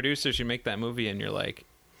the didn't. producers, you make that movie, and you're like,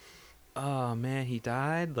 oh man, he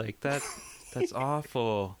died. Like that's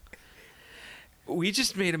awful. We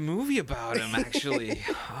just made a movie about him, actually.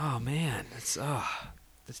 Oh man, that's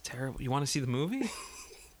terrible. You want to see the movie?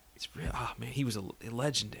 It's real. Oh man, he was a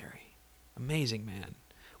legendary, amazing man.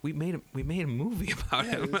 We made a movie about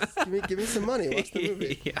Yeah, him. give me some money. Watch the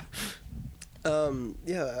movie. Yeah.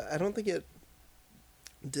 Yeah, I don't think it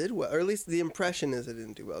did well, or at least the impression is it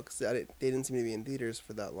didn't do well because they didn't seem to be in theaters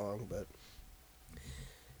for that long. But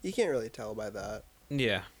you can't really tell by that.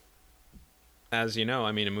 Yeah. As you know,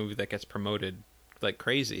 I mean, a movie that gets promoted like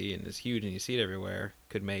crazy and is huge and you see it everywhere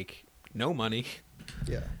could make no money.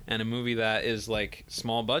 Yeah, And a movie that is like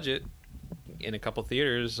small budget in a couple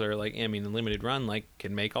theaters or like, I mean, a limited run, like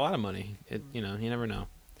can make a lot of money. It, you know, you never know.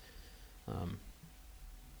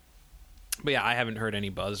 But yeah, I haven't heard any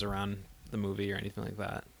buzz around the movie or anything like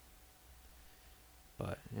that.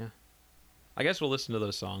 But yeah, I guess we'll listen to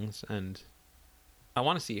those songs, and I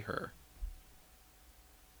want to see Her.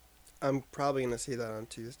 I'm probably gonna see that on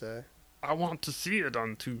Tuesday. I want to see it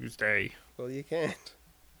on Tuesday. Well, you can't.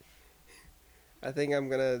 I think I'm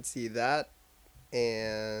gonna see that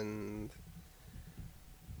and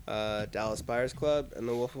Dallas Buyers Club and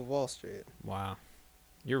The Wolf of Wall Street. Wow,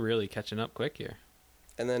 you're really catching up quick here.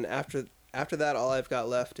 And then after that, all I've got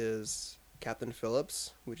left is Captain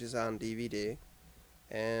Phillips, which is on DVD,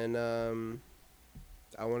 and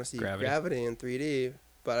I want to see Gravity in 3D.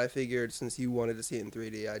 But I figured since you wanted to see it in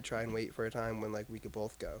 3D, I'd try and wait for a time when like we could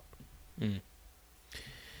both go.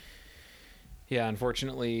 Yeah,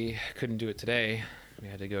 unfortunately, couldn't do it today. We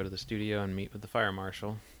had to go to the studio and meet with the fire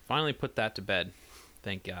marshal. Finally put that to bed.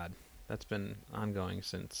 Thank God. That's been ongoing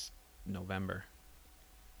since November.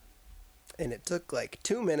 And it took like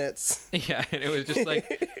 2 minutes. Yeah, and it was just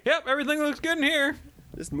like, yep, everything looks good in here.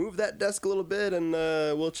 Just move that desk a little bit, and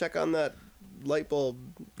we'll check on that light bulb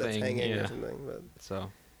that's Thing, hanging yeah. or something. But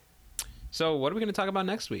So what are we going to talk about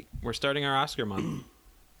next week? We're starting our Oscar month.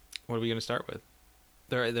 What are we going to start with?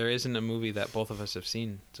 There isn't a movie that both of us have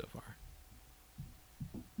seen so far.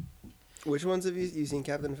 which ones have you seen?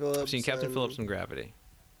 Captain Phillips? I've seen Captain Phillips and Gravity.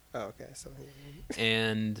 Oh, okay. So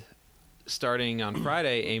And starting on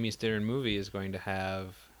Friday, Amy's Dinner and Movie is going to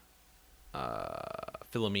have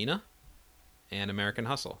Philomena and American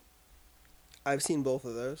Hustle. I've seen both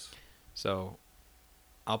of those. So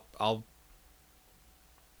I'll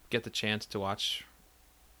get the chance to watch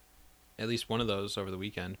at least one of those over the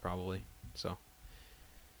weekend, probably. So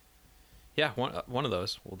yeah, one of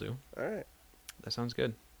those we'll do. All right. That sounds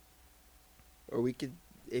good. Or we could,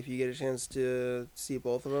 if you get a chance to see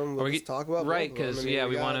both of them, Or we'll we just talk about right, both of them. because I mean,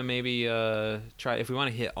 we got- want to maybe try, if we want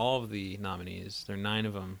to hit all of the nominees. There are 9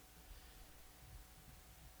 of them.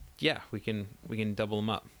 Yeah, we can double them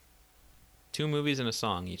up. 2 movies and a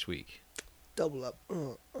song each week. double up.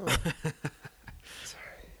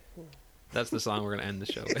 That's the song we're going to end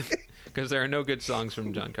the show with, because there are no good songs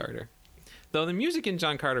from John Carter. Though the music in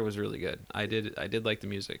John Carter was really good. I did like the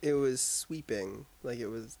music. It was sweeping. Like it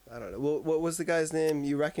was, I don't know. What was the guy's name?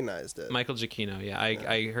 You recognized it. Michael Giacchino. Yeah,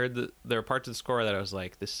 I heard that there are parts of the score that I was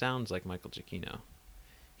like, this sounds like Michael Giacchino.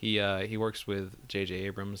 He works with J.J.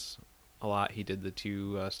 Abrams a lot. He did the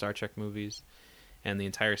 2 Star Trek movies and the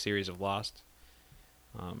entire series of Lost,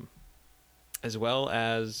 as well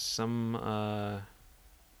as some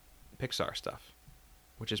Pixar stuff,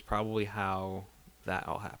 which is probably how that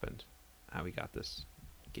all happened, how he got this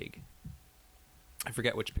gig. I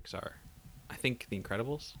forget which Pixar. I think The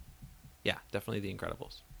Incredibles. Yeah, definitely The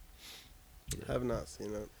Incredibles. I have not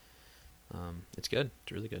seen it. It's good.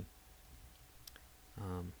 It's really good.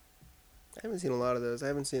 I haven't seen a lot of those. I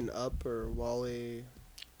haven't seen Up or Wall-E.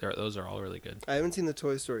 Those are all really good. I haven't seen the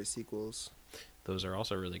Toy Story sequels. Those are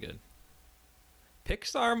also really good.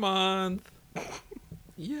 Pixar month.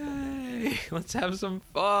 Yay! Let's have some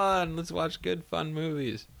fun. Let's watch good, fun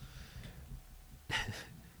movies.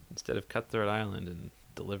 Instead of Cutthroat Island and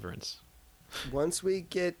Deliverance. Once we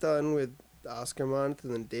get done with Oscar month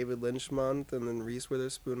and then David Lynch month and then Reese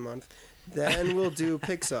Witherspoon month, then we'll do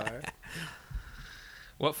Pixar.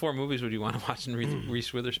 What 4 movies would you want to watch in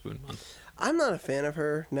Reese Witherspoon month? I'm not a fan of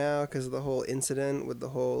her now because of the whole incident with the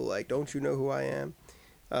whole, like, don't you know who I am?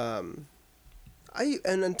 And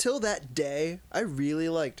until that day, I really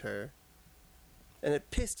liked her. And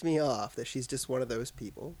it pissed me off that she's just one of those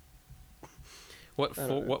people. What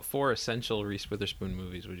 4 essential Reese Witherspoon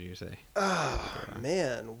movies would you say? Oh,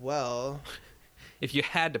 man, well... If you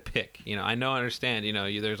had to pick, I understand,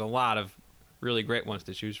 there's a lot of really great ones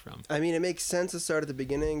to choose from. I mean, it makes sense to start at the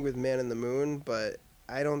beginning with Man in the Moon, but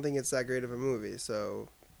I don't think it's that great of a movie, so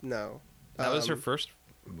no. That was her first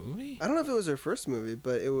movie? I don't know if it was her first movie,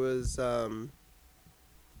 but it was,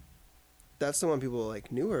 that's the one people,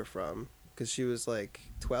 like, knew her from, because she was, like,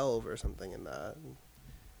 12 or something in that.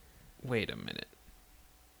 Wait a minute.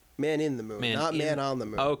 Man in the Moon, not Man on the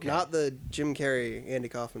Moon. Okay. Not the Jim Carrey, Andy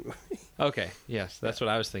Kaufman movie. Okay, yes, that's what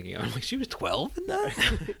I was thinking. I'm like, she was 12 in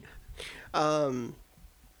that? I don't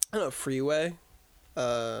know, Freeway,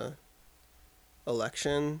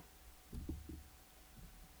 Election,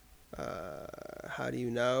 How Do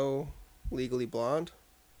You Know, Legally Blonde.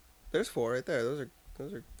 There's 4 right there. Those are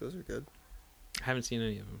good. I haven't seen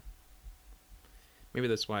any of them. Maybe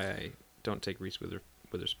that's why I don't take Reese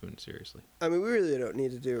Witherspoon seriously. I mean, we really don't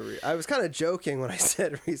need to do I was kind of joking when I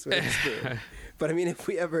said Reese Witherspoon. But I mean, if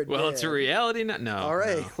we ever well, did... it's a reality now. No. All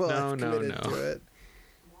right. No, Well, I've no, committed to it.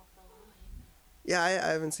 Yeah, I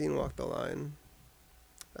haven't seen Walk the Line.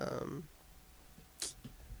 I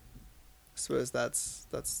suppose that's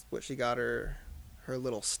what she got her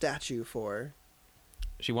little statue for.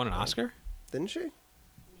 She won an Oscar? Didn't she?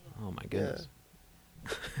 Oh my goodness.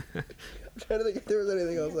 I'm trying to think if there was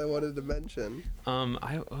anything else I wanted to mention.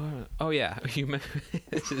 Oh yeah,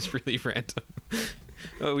 this is really random.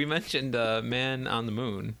 We mentioned Man on the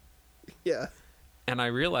Moon. Yeah. And I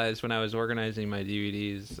realized when I was organizing my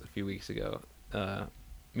DVDs a few weeks ago,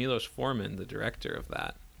 Milos Forman, the director of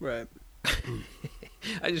that, Right.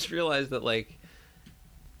 I just realized that, like,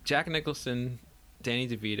 Jack Nicholson, Danny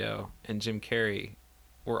DeVito, and Jim Carrey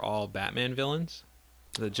were all Batman villains.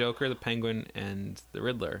 The Joker, the Penguin, and the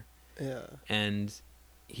Riddler. Yeah. And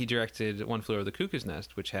he directed One Flew Over the Cuckoo's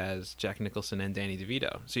Nest, which has Jack Nicholson and Danny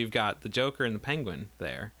DeVito. So you've got the Joker and the Penguin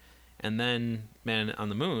there. And then Man on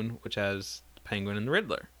the Moon, which has the Penguin and the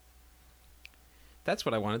Riddler. That's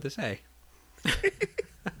what I wanted to say.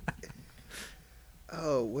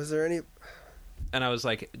 Oh, was there any... And I was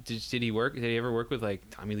like, did he ever work with, like,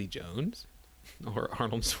 Tommy Lee Jones? Or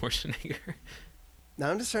Arnold Schwarzenegger? Now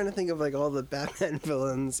I'm just trying to think of, like, all the Batman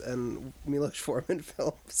villains and Milos Forman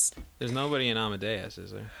films. There's nobody in Amadeus,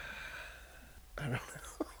 is there? I don't know.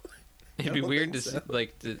 It'd be don't weird think to so. see,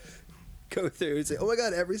 like, Go through and say, oh my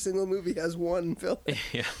god, every single movie has one villain.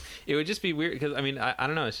 yeah, it would just be weird because I mean I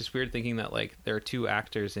don't know. It's just weird thinking that, like, there are 2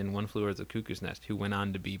 actors in One Flew Over the Cuckoo's Nest who went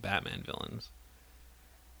on to be Batman villains.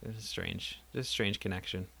 It's strange. Just a strange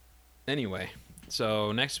connection. Anyway,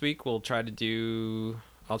 so next week I'll try to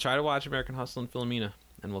watch American Hustle and Philomena,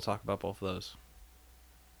 and we'll talk about both of those.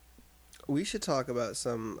 We should talk about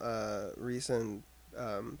some recent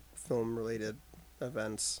film-related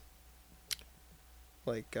events.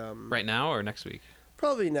 Like Right now or next week?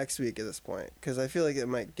 probably next week at this point, because I feel like it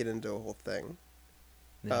might get into a whole thing.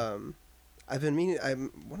 Yeah. I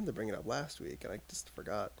wanted to bring it up last week, and I just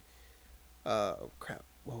forgot. Oh, crap.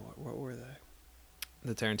 What were they?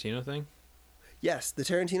 The Tarantino thing? Yes, the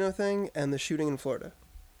Tarantino thing and the shooting in Florida.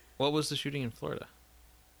 What was the shooting in Florida?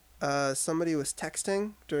 Somebody was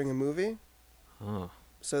texting during a movie, Oh.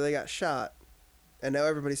 so they got shot, and now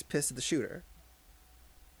everybody's pissed at the shooter.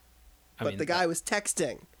 I But mean, the guy was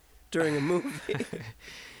texting during a movie.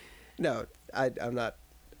 No, I'm not.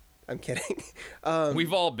 I'm kidding.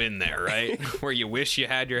 We've all been there, right? Where you wish you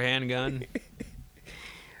had your handgun.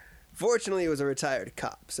 Fortunately, it was a retired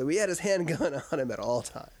cop, so he had his handgun on him at all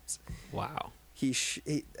times. Wow.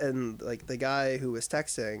 And like the guy who was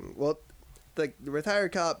texting, well, the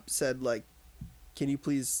retired cop said, like, "Can you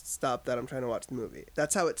please stop that? I'm trying to watch the movie."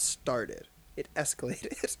 That's how it started. It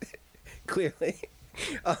escalated clearly.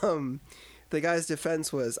 The guy's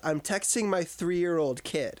defense was, "I'm texting my 3-year-old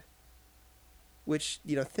kid." Which,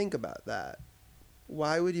 think about that.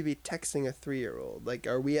 Why would you be texting a 3-year-old? Like,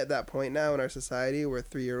 are we at that point now in our society where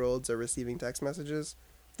 3-year-olds are receiving text messages?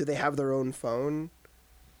 Do they have their own phone?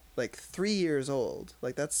 Like, 3 years old.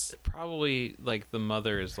 Like, that's... Probably, like, the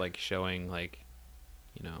mother is, like, showing, like,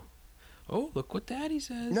 Oh, look what Daddy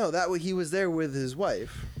says. No, he was there with his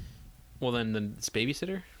wife. Well, then it's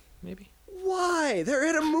babysitter, maybe. Why? They're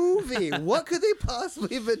in a movie. What could they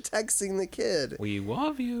possibly have been texting the kid? We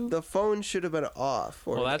love you. The phone should have been off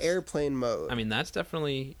or Well, in that's- airplane mode. I mean, that's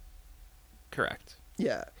definitely correct.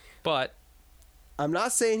 Yeah. But I'm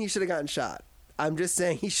not saying he should have gotten shot. I'm just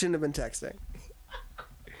saying he shouldn't have been texting.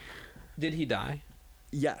 did he die?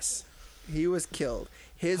 Yes. He was killed.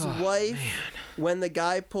 His Oh, wife, man. when the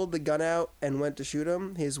guy pulled the gun out and went to shoot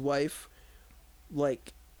him, his wife,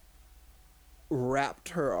 like, wrapped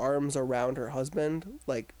her arms around her husband,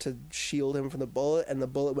 like, to shield him from the bullet, and the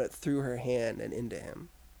bullet went through her hand and into him.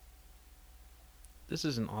 This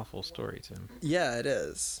is an awful story, Tim. Yeah, it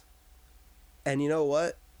is. And you know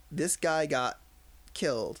what? This guy got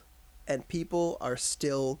killed, and people are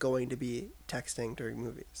still going to be texting during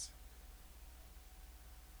movies.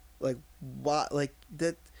 Like, what? Like,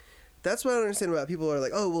 that's what I don't understand about people who are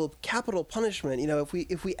like, oh, well, capital punishment. You know, if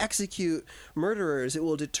we execute murderers, it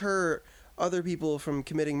will deter other people from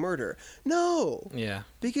committing murder. No, Yeah.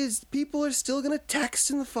 because people are still gonna text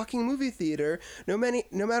in the fucking movie theater, no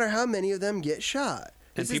matter how many of them get shot.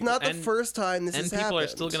 And This people- is not the and- first time this And has people happened. are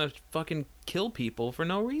still going to fucking kill people for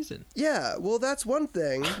no reason. Yeah, well, that's one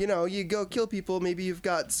thing. You know, you go kill people, maybe you've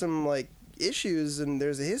got some, like, issues and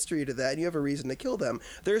there's a history to that, and you have a reason to kill them.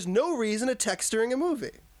 There's no reason to text during a movie.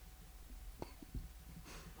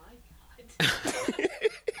 My God.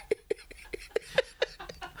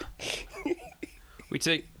 We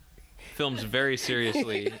take films very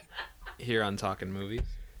seriously here on Talking Movies.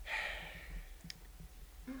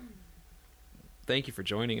 Thank you for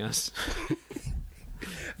joining us.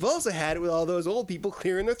 I've also had it with all those old people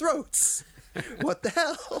clearing their throats. What the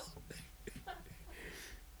hell?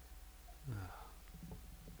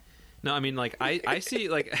 No, I mean, like, I see,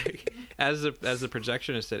 like, as a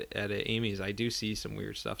projectionist at Amy's, I do see some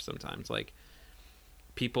weird stuff sometimes. Like,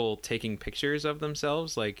 people taking pictures of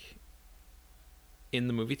themselves, like, in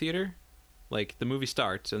the movie theater. Like, the movie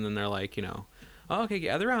starts, and then they're like, you know, oh, okay,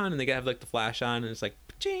 gather on, and they have, like, the flash on, and it's like,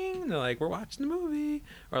 ching, they're like, we're watching the movie.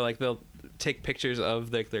 Or, like, they'll take pictures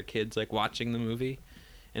of, like, their kids, like, watching the movie.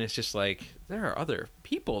 And it's just like, there are other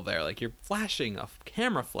people there. Like, you're flashing a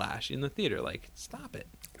camera flash in the theater. Like, stop it.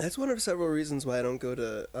 That's one of several reasons why I don't go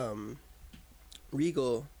to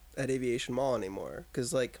Regal at Aviation Mall anymore.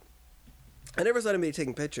 Because, like, I never saw anybody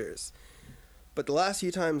taking pictures. But the last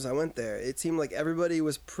few times I went there, it seemed like everybody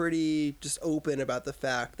was pretty just open about the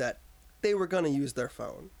fact that they were going to use their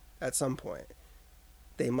phone at some point.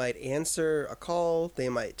 They might answer a call, they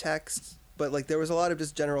might text, but, like, there was a lot of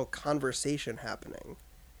just general conversation happening.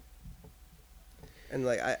 And,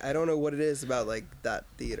 like, I don't know what it is about, like, that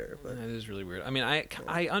theater. But That is really weird. I mean,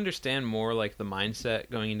 I understand more, like, the mindset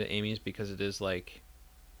going into Amy's, because it is, like,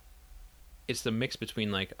 it's the mix between,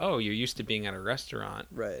 like, oh, you're used to being at a restaurant,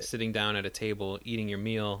 Right. sitting down at a table, eating your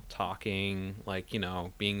meal, talking, like, you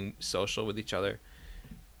know, being social with each other.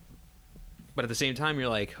 But at the same time, you're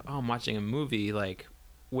like, oh, I'm watching a movie, like,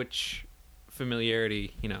 which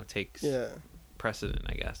familiarity, you know, takes yeah. precedent,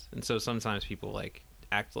 I guess. And so sometimes people, like,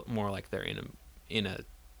 act more like they're in a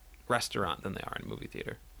restaurant than they are in a movie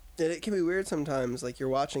theater. And it can be weird sometimes, like, you're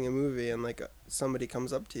watching a movie and, like, somebody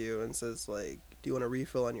comes up to you and says, like, do you want a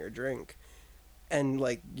refill on your drink? And,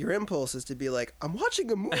 like, your impulse is to be like, I'm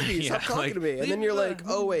watching a movie, Yeah, stop talking like, to me. And leave then me you're alone. like,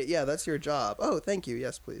 oh, wait, yeah, that's your job. Oh, thank you,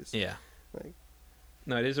 yes, please. Yeah. Like,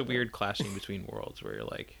 No, it is a weird clashing between worlds where you're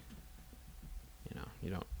like, you know, you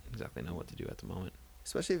don't exactly know what to do at the moment.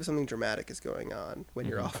 especially if something dramatic is going on when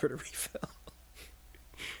you're Mhm. offered a refill.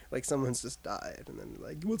 Like, someone's just died, and then,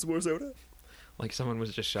 like, you want some more soda? Like someone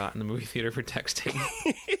was just shot in the movie theater for texting.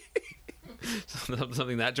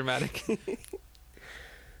 Something that dramatic.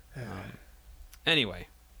 Anyway,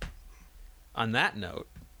 on that note,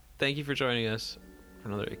 thank you for joining us for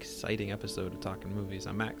another exciting episode of Talking Movies.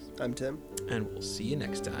 I'm Max, I'm Tim. and we'll see you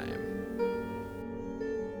next time.